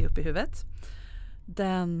man är uppe i huvudet.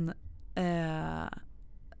 Den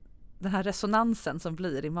här resonansen som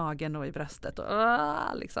blir i magen och i bröstet och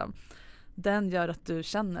liksom, den gör att du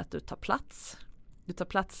känner att du tar plats. Du tar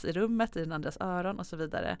plats i rummet, i den andras öron och så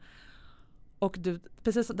vidare. Och du,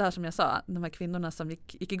 precis där som jag sa, de här kvinnorna som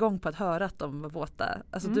gick igång på att höra att de var våta.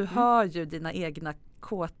 Alltså du hör ju dina egna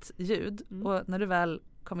kåtljud. Och när du väl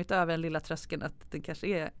kommit över den lilla tröskeln att det kanske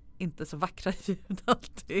är inte så vackra ljud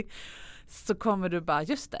alltid. Så kommer du bara,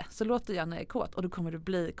 just det, så låter jag när jag är kåt. Och då kommer du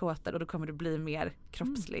bli kåtare och då kommer du bli mer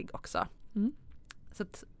kroppslig också. Så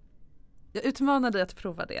att jag utmanar dig att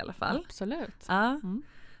prova det i alla fall. Absolut. Ja,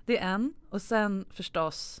 det är en. Och sen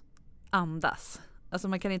förstås andas. Alltså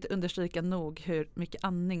man kan inte understryka nog hur mycket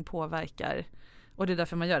andning påverkar. Och det är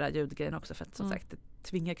därför man gör det här ljudgrejen också. För att som sagt, det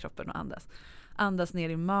tvingar kroppen att andas. Andas ner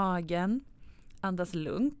i magen. Andas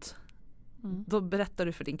lugnt. Då berättar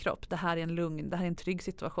du för din kropp, det här är en lugn, det här är en trygg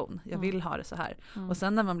situation. Jag vill ha det så här. Och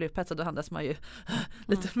sen när man blir upphetsad då andas man ju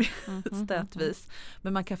lite mer stötvis.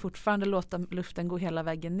 Men man kan fortfarande låta luften gå hela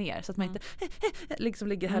vägen ner. Så att man inte liksom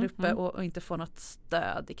ligger här uppe och inte får något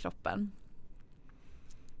stöd i kroppen.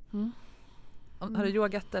 Har du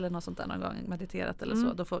yogat eller något sånt där någon gång, mediterat eller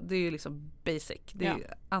så, det är ju liksom basic. Det är ju,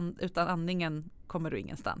 utan andningen kommer du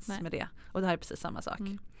ingenstans med det. Och det här är precis samma sak.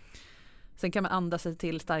 Sen kan man andas sig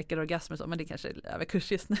till starkare orgasmer så, men det kanske är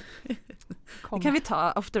överkurs just nu. Det kan vi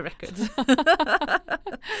ta off the record.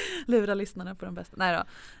 Lura lyssnarna på de bästa. Nej då.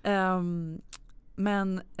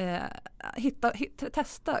 Men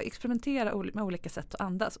testa, experimentera med olika sätt att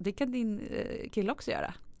andas. Det kan din kille också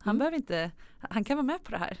göra. Han behöver inte, han kan vara med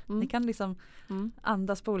på det här. Ni kan liksom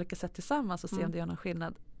andas på olika sätt tillsammans och se om det gör någon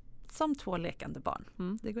skillnad. Som 2 lekande barn.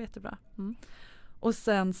 Det går jättebra. Och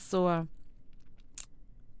sen så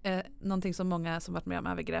någonting som många som varit med om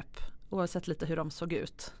övergrepp, oavsett lite hur de såg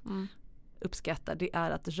ut, uppskattar, det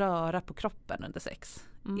är att röra på kroppen under sex.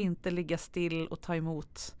 Inte ligga still och ta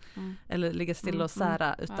emot eller ligga still och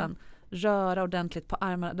sära, utan röra ordentligt på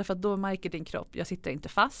armarna. Därför att då märker din kropp, jag sitter inte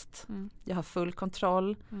fast, jag har full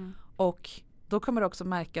kontroll och då kommer du också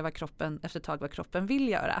märka efter ett tag vad kroppen vill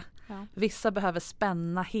göra. Ja. Vissa behöver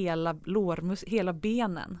spänna hela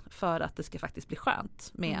benen för att det ska faktiskt bli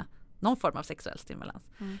skönt med någon form av sexuell stimulans.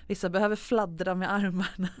 Vissa behöver fladdra med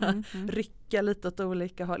armarna, rycka lite åt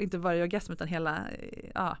olika håll, inte bara orgasm utan hela,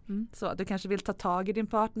 så. Du kanske vill ta tag i din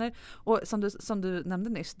partner och som du nämnde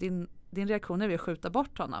nyss, din reaktion är att skjuta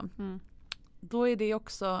bort honom. Då är det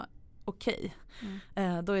också okej.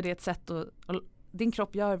 Då är det ett sätt att din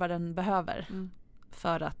kropp gör vad den behöver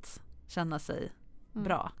för att känna sig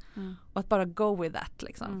bra. Och att bara go with that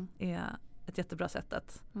liksom, är ett jättebra sätt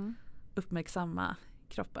att uppmärksamma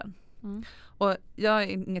kroppen. Och jag är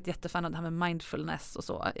inget jättefan av det här med mindfulness och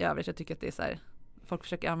så i övrigt. Jag tycker att det är så här, folk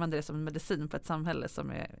försöker använda det som en medicin på ett samhälle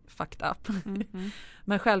som är fucked up.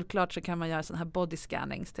 Men självklart så kan man göra sådana här body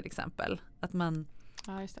scannings till exempel. Att man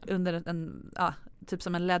under typ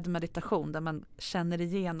som en ledd meditation där man känner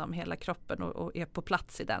igenom hela kroppen och är på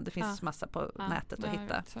plats i den. Det finns massa på nätet att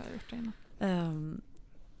hitta.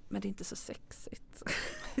 Men det är inte så sexigt.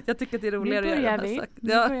 Jag tycker att det är roligare att göra de här sakerna.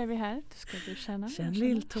 Nu börjar vi här. Du ska du känna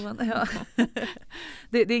lilltån. Ja.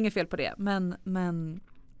 det är inget fel på det. Men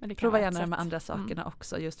prova gärna de andra sakerna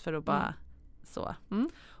också. Just för att bara så.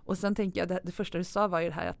 Och sen tänker jag, det första du sa var ju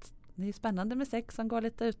det här att det är spännande med sex som går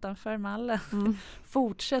lite utanför mallen.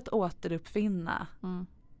 Fortsätt återuppfinna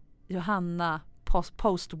Johanna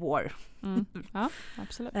post-war. Ja,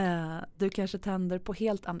 absolut. Du kanske tänder på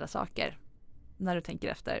helt andra saker när du tänker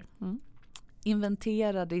efter.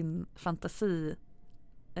 Inventera din fantasilåda.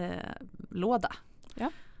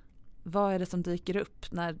 Ja. Vad är det som dyker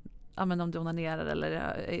upp när om du onanerar eller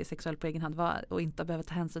är sexuell på egen hand och inte behöver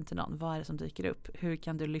ta hänsyn till någon? Vad är det som dyker upp? Hur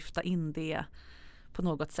kan du lyfta in det på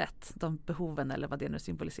något sätt? De behoven eller vad det nu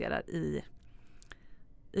symboliserar i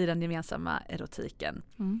den gemensamma erotiken.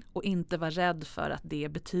 Och inte vara rädd för att det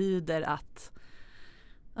betyder att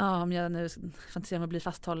om jag nu fantiserar om att bli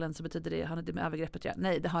fasthållen så betyder det har det med övergreppet att göra.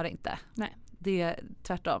 Nej, det har det inte. Nej. Det är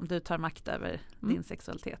tvärtom. Du tar makt över din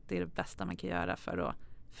sexualitet. Det är det bästa man kan göra för att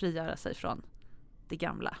frigöra sig från det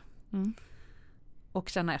gamla. Och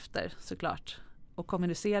känna efter såklart. Och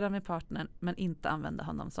kommunicera med partnern men inte använda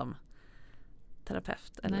honom som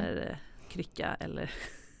terapeut eller krycka eller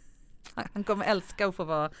han kommer älska att få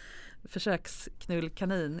vara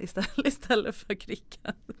försöksknullkanin istället för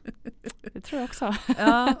kryckan. Det tror jag också.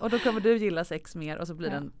 Ja, och då kommer du gilla sex mer och så blir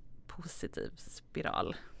det en positiv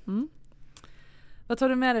spiral. Vad tar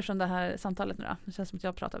du med dig från det här samtalet nu då? Det känns som att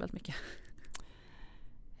jag pratar väldigt mycket.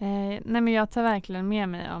 Nej, men jag tar verkligen med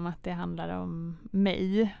mig om att det handlar om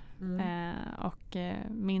mig och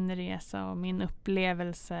min resa och min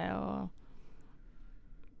upplevelse och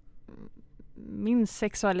min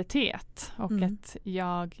sexualitet och att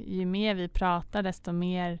ju mer vi pratar desto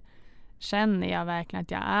mer känner jag verkligen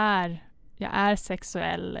att jag är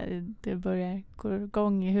sexuell. Det börjar gå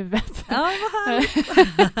igång i huvudet. Ja, vad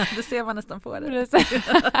härligt. Det ser man nästan på det.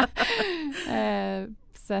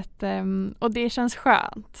 Så att, och det känns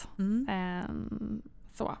skönt.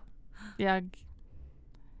 Så.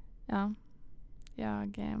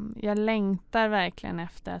 Jag längtar verkligen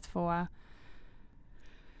efter att få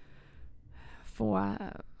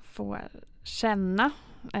känna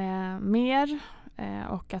mer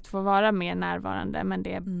och att få vara mer närvarande, men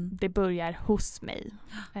det börjar hos mig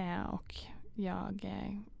och jag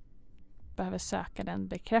behöver söka den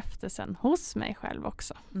bekräftelsen hos mig själv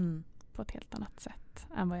också på ett helt annat sätt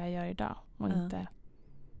än vad jag gör idag och inte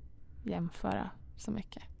jämföra så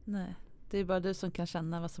mycket. Nej, det är bara du som kan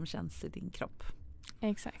känna vad som känns i din kropp.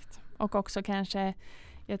 Exakt. Och också kanske,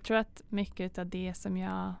 jag tror att mycket av det som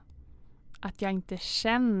jag inte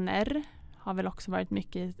känner har väl också varit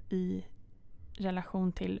mycket i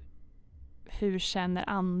relation till hur känner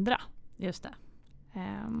andra. Just det.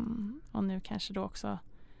 Och nu kanske då också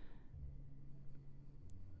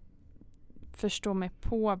förstå mig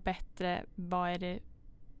på bättre vad är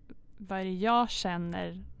det jag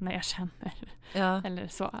känner när jag känner. Ja. Eller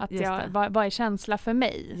så. Att vad är känsla för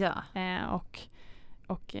mig? Ja.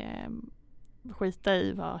 Och skita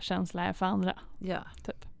i vad känsla är för andra. Ja,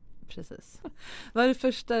 typ. Precis. Vad är det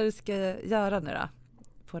första du ska göra nu då?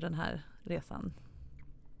 På den här resan?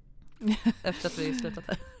 Efter att vi slutat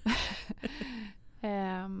här.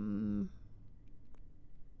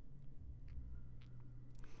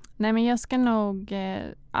 Nej, men jag ska nog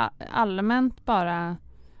allmänt bara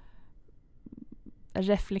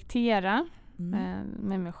reflektera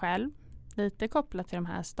med mig själv. Lite kopplat till de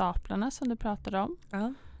här staplarna som du pratade om.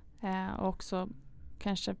 Och också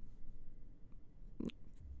kanske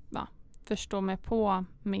förstå mig på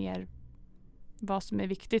mer vad som är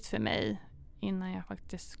viktigt för mig innan jag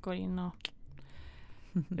faktiskt går in och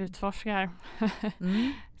utforskar.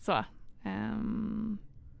 Så.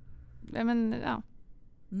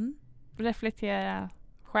 Reflektera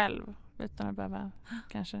själv utan att behöva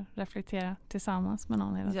kanske reflektera tillsammans med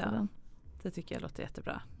någon hela tiden. Det tycker jag låter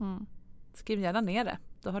jättebra. Skriv gärna ner det.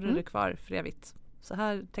 Då har du det kvar för evigt. Så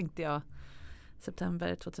här tänkte jag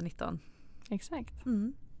september 2019. Exakt.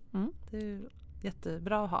 Det är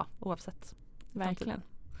jättebra att ha oavsett. Verkligen.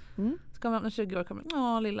 Så kommer om 20 år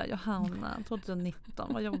kommer lilla Johanna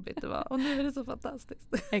 2019, vad jobbigt det var. Och nu är det så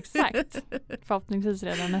fantastiskt. Exakt. Förhoppningsvis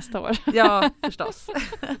redan nästa år. Ja, förstås.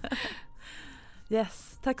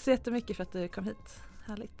 Yes. Tack så jättemycket för att du kom hit.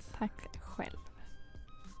 Härligt. Tack själv.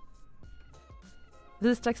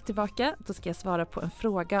 Vi är strax tillbaka. Då ska jag svara på en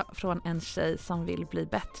fråga från en tjej som vill bli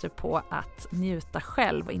bättre på att njuta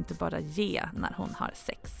själv och inte bara ge när hon har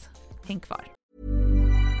sex. Häng kvar.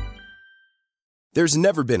 There's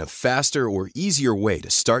never been a faster or easier way to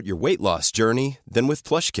start your weight loss journey than with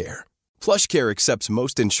PlushCare. PlushCare accepts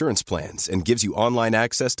most insurance plans and gives you online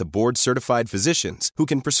access to board-certified physicians who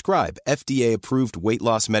can prescribe FDA-approved weight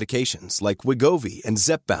loss medications like Wegovy and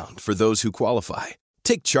Zepbound for those who qualify.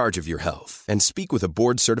 Take charge of your health and speak with a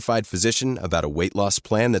board-certified physician about a weight loss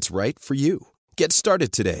plan that's right for you. Get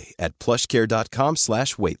started today at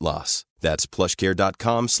plushcare.com/weightloss. That's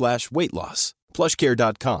plushcare.com/weightloss.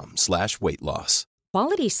 plushcare.com/weightloss.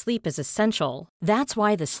 Quality sleep is essential. That's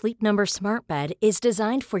why the Sleep Number Smart Bed is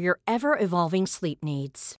designed for your ever-evolving sleep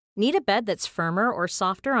needs. Need a bed that's firmer or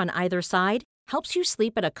softer on either side? Helps you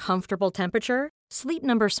sleep at a comfortable temperature? Sleep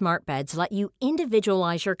Number Smart Beds let you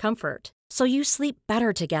individualize your comfort, so you sleep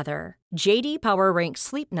better together. JD Power ranks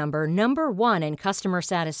Sleep Number #1 in customer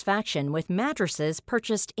satisfaction with mattresses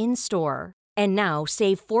purchased in-store. And now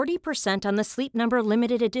save 40% on the Sleep Number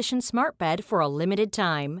Limited Edition Smart Bed for a limited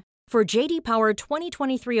time. For JD Power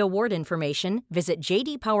 2023 award information, visit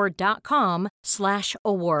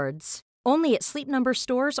jdpower.com/awards. Only at Sleep Number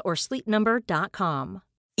stores or sleepnumber.com.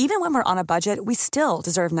 Even when we're on a budget, we still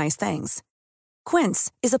deserve nice things.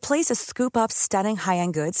 Quince is a place to scoop up stunning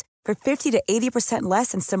high-end goods for 50 to 80%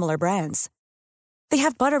 less than similar brands. They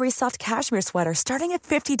have buttery soft cashmere sweaters starting at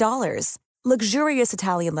 $50, luxurious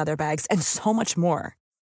Italian leather bags, and so much more.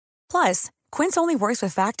 Plus, Quince only works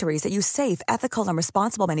with factories that use safe, ethical, and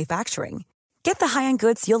responsible manufacturing. Get the high-end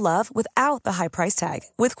goods you'll love without the high price tag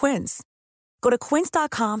with Quince. Go to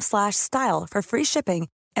quince.com/style for free shipping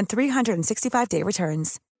and 365-day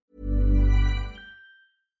returns.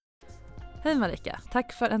 Hej Marika,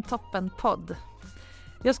 tack för en toppenpodd.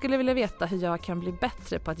 Jag skulle vilja veta hur jag kan bli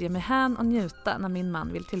bättre på att ge mig hän och njuta när min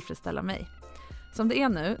man vill tillfredsställa mig. Som det är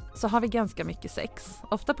nu så har vi ganska mycket sex,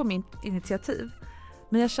 ofta på min initiativ.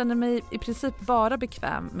 Men jag känner mig i princip bara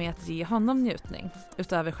bekväm med att ge honom njutning,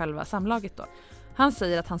 utöver själva samlaget då. Han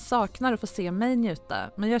säger att han saknar att få se mig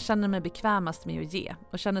njuta, men jag känner mig bekvämast med att ge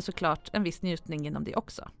och känner såklart en viss njutning genom det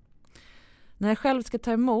också. När jag själv ska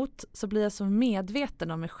ta emot så blir jag så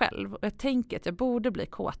medveten om mig själv och jag tänker att jag borde bli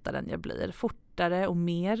kåtare än jag blir, fortare och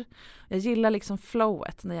mer. Jag gillar liksom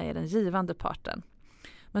flowet när jag är den givande parten.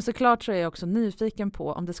 Men såklart så är jag också nyfiken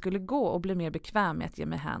på om det skulle gå att bli mer bekväm med att ge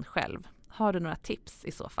mig hän själv. Har du några tips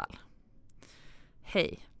i så fall?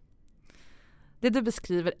 Hej. Det du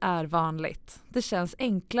beskriver är vanligt. Det känns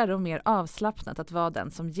enklare och mer avslappnat att vara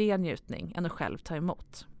den som ger njutning än att själv ta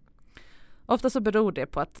emot. Ofta så beror det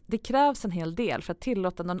på att det krävs en hel del för att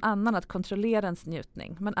tillåta någon annan att kontrollera ens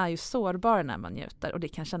njutning. Man är ju sårbar när man njuter och det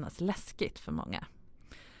kan kännas läskigt för många.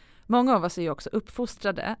 Många av oss är ju också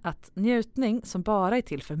uppfostrade att njutning som bara är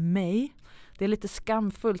till för mig, det är lite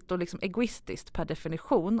skamfullt och liksom egoistiskt per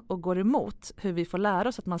definition och går emot hur vi får lära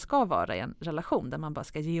oss att man ska vara i en relation där man bara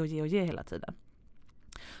ska ge och ge och ge hela tiden.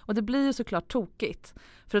 Och det blir ju såklart tokigt.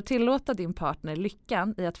 För att tillåta din partner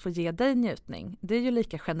lyckan i att få ge dig njutning, det är ju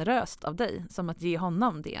lika generöst av dig som att ge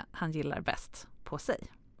honom det han gillar bäst på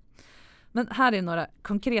sig. Men här är några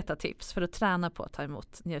konkreta tips för att träna på att ta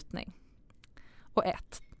emot njutning. Och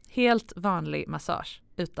 1. Helt vanlig massage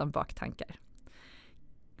utan baktankar.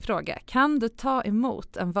 Fråga, kan du ta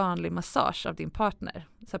emot en vanlig massage av din partner?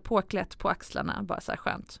 Så här påklätt på axlarna, bara så här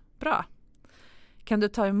skönt. Bra. Kan du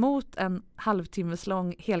ta emot en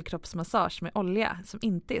halvtimmeslång helkroppsmassage med olja som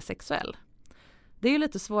inte är sexuell? Det är ju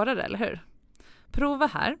lite svårare, eller hur? Prova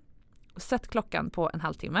här och sätt klockan på en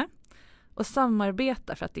halvtimme och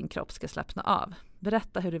samarbeta för att din kropp ska slappna av.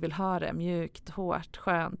 Berätta hur du vill ha det, mjukt, hårt,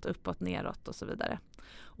 skönt, uppåt, neråt och så vidare.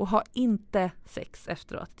 Och ha inte sex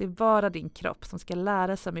efteråt. Det är bara din kropp som ska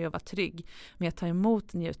lära sig med att vara trygg med att ta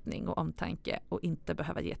emot njutning och omtanke och inte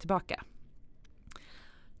behöva ge tillbaka.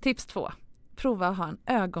 Tips 2. Prova att ha en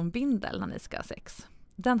ögonbindel när ni ska ha sex.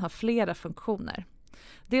 Den har flera funktioner.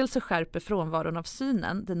 Dels så skärper frånvaron av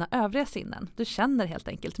synen dina övriga sinnen. Du känner helt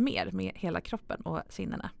enkelt mer med hela kroppen och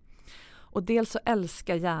sinnena. Och dels så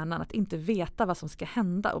älskar hjärnan att inte veta vad som ska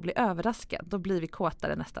hända och bli överraskad. Då blir vi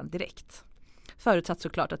kåtare nästan direkt. Förutsatt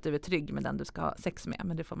såklart att du är trygg med den du ska ha sex med,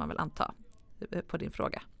 men det får man väl anta på din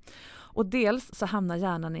fråga. Och dels så hamnar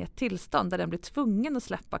hjärnan i ett tillstånd där den blir tvungen att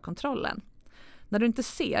släppa kontrollen. När du inte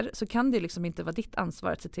ser så kan det liksom inte vara ditt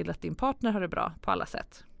ansvar att se till att din partner har det bra på alla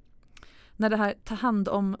sätt. När det här ta hand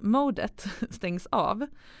om modet stängs av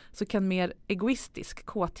så kan mer egoistisk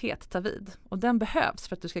kåthet ta vid. Och den behövs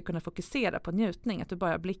för att du ska kunna fokusera på njutning. Att du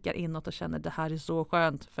bara blickar inåt och känner det här är så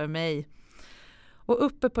skönt för mig. Och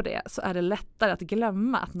uppe på det så är det lättare att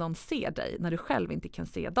glömma att någon ser dig när du själv inte kan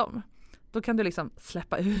se dem. Då kan du liksom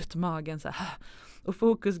släppa ut magen så här. Och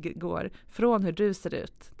fokus går från hur du ser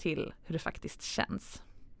ut till hur det faktiskt känns.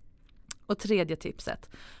 Och 3:e tipset.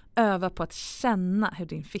 Öva på att känna hur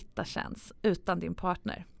din fitta känns utan din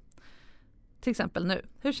partner. Till exempel nu.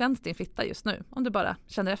 Hur känns din fitta just nu? Om du bara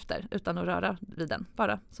känner efter utan att röra vid den.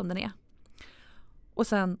 Bara som den är. Och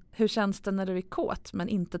sen, hur känns det när du är kåt men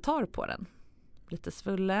inte tar på den? Lite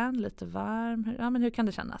svullen, lite varm. Ja, men hur kan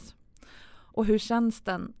det kännas? Och hur känns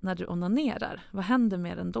den när du onanerar? Vad händer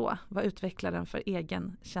med den då? Vad utvecklar den för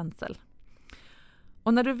egen känsel?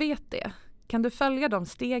 Och när du vet det, kan du följa de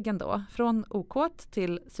stegen då från okåt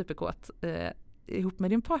till superkåt ihop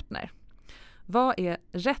med din partner? Vad är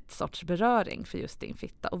rätt sorts beröring för just din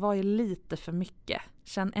fitta? Och vad är lite för mycket?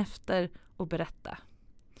 Känn efter och berätta.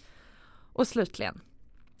 Och slutligen,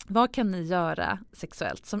 vad kan ni göra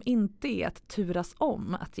sexuellt som inte är att turas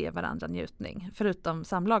om att ge varandra njutning, förutom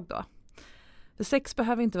samlag då? För sex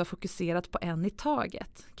behöver inte vara fokuserat på en i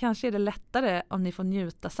taget. Kanske är det lättare om ni får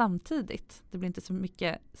njuta samtidigt. Det blir inte så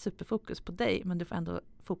mycket superfokus på dig, men du får ändå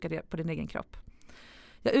fokusera på din egen kropp.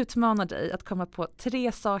 Jag utmanar dig att komma på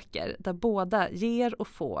 3 saker där båda ger och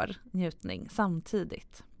får njutning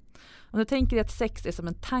samtidigt. Om du tänker dig att sex är som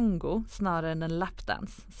en tango snarare än en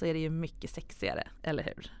lapdans, så är det ju mycket sexigare, eller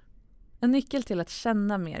hur? En nyckel till att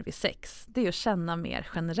känna mer vid sex, det är att känna mer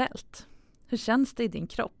generellt. Hur känns det i din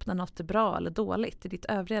kropp när något är bra eller dåligt i ditt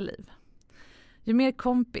övriga liv? Ju mer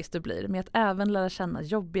kompis du blir med att även lära känna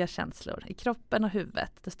jobbiga känslor i kroppen och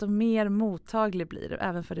huvudet, desto mer mottaglig blir du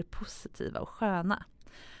även för det positiva och sköna.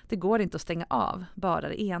 Det går inte att stänga av bara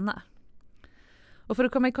det ena. Och för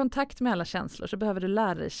att komma i kontakt med alla känslor så behöver du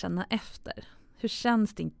lära dig känna efter. Hur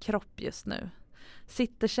känns din kropp just nu?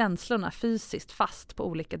 Sitter känslorna fysiskt fast på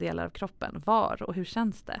olika delar av kroppen? Var och hur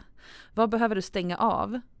känns det? Vad behöver du stänga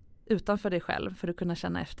av utanför dig själv för att kunna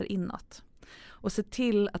känna efter inåt? Och se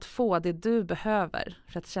till att få det du behöver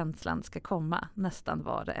för att känslan ska komma nästan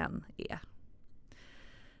vad det än är.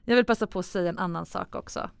 Jag vill passa på att säga en annan sak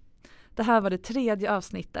också. Det här var det 3:e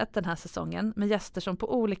avsnittet den här säsongen med gäster som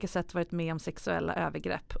på olika sätt varit med om sexuella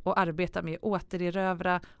övergrepp och arbetar med att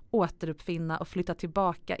återerövra, återuppfinna och flytta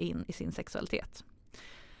tillbaka in i sin sexualitet.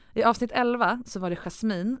 I avsnitt 11 så var det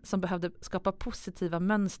Jasmine som behövde skapa positiva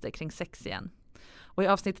mönster kring sex igen. Och i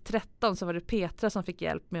avsnitt 13 så var det Petra som fick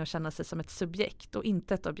hjälp med att känna sig som ett subjekt och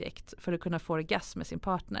inte ett objekt för att kunna få orgasm med sin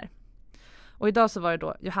partner. Och idag så var det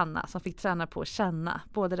då Johanna som fick träna på att känna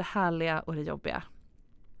både det härliga och det jobbiga.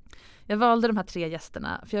 Jag valde de här 3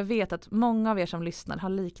 gästerna för jag vet att många av er som lyssnar har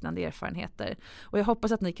liknande erfarenheter. Och jag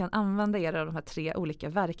hoppas att ni kan använda er av de här 3 olika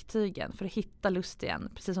verktygen för att hitta lust igen,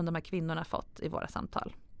 precis som de här kvinnorna fått i våra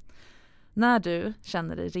samtal. När du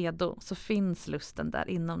känner dig redo så finns lusten där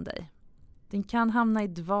inom dig. Den kan hamna i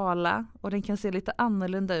dvala och den kan se lite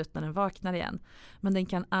annorlunda ut när den vaknar igen. Men den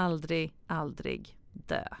kan aldrig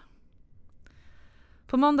dö.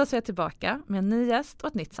 På måndag så är jag tillbaka med en ny gäst och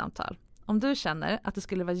ett nytt samtal. Om du känner att det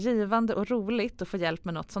skulle vara givande och roligt att få hjälp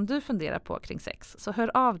med något som du funderar på kring sex, så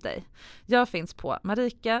hör av dig. Jag finns på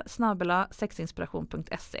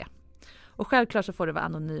marika@sexinspiration.se. Och självklart så får du vara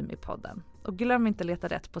anonym i podden. Och glöm inte leta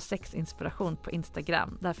rätt på sexinspiration på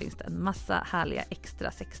Instagram. Där finns det en massa härliga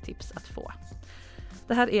extra sextips att få.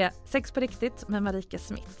 Det här är Sex på riktigt med Marika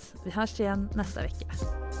Smith. Vi hörs igen nästa vecka.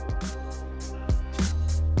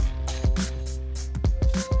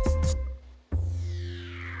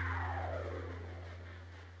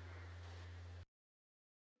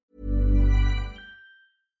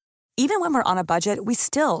 Even when we're on a budget, we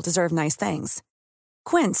still deserve nice things.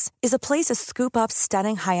 Quince is a place to scoop up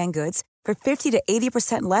stunning high-end goods for 50 to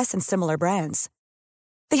 80% less than similar brands.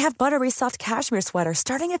 They have buttery soft cashmere sweaters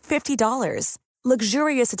starting at $50,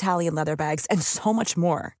 luxurious Italian leather bags, and so much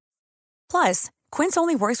more. Plus, Quince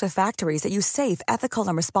only works with factories that use safe, ethical,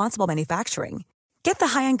 and responsible manufacturing. Get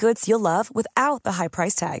the high-end goods you'll love without the high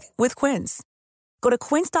price tag with Quince. Go to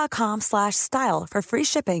quince.com/style for free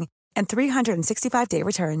shipping and 365-day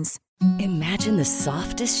returns. Imagine the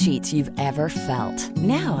softest sheets you've ever felt.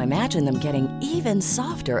 Now imagine them getting even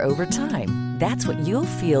softer over time. That's what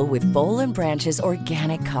you'll feel with Boll & Branch's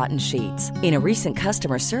organic cotton sheets. In a recent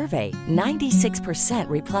customer survey, 96%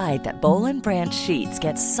 replied that Boll & Branch sheets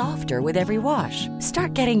get softer with every wash.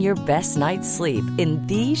 Start getting your best night's sleep in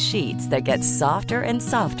these sheets that get softer and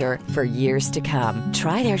softer for years to come.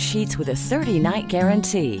 Try their sheets with a 30-night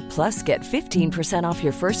guarantee. Plus, get 15% off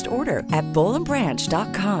your first order at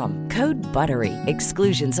bollandbranch.com. Code BUTTERY.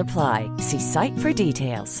 Exclusions apply. See site for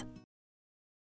details.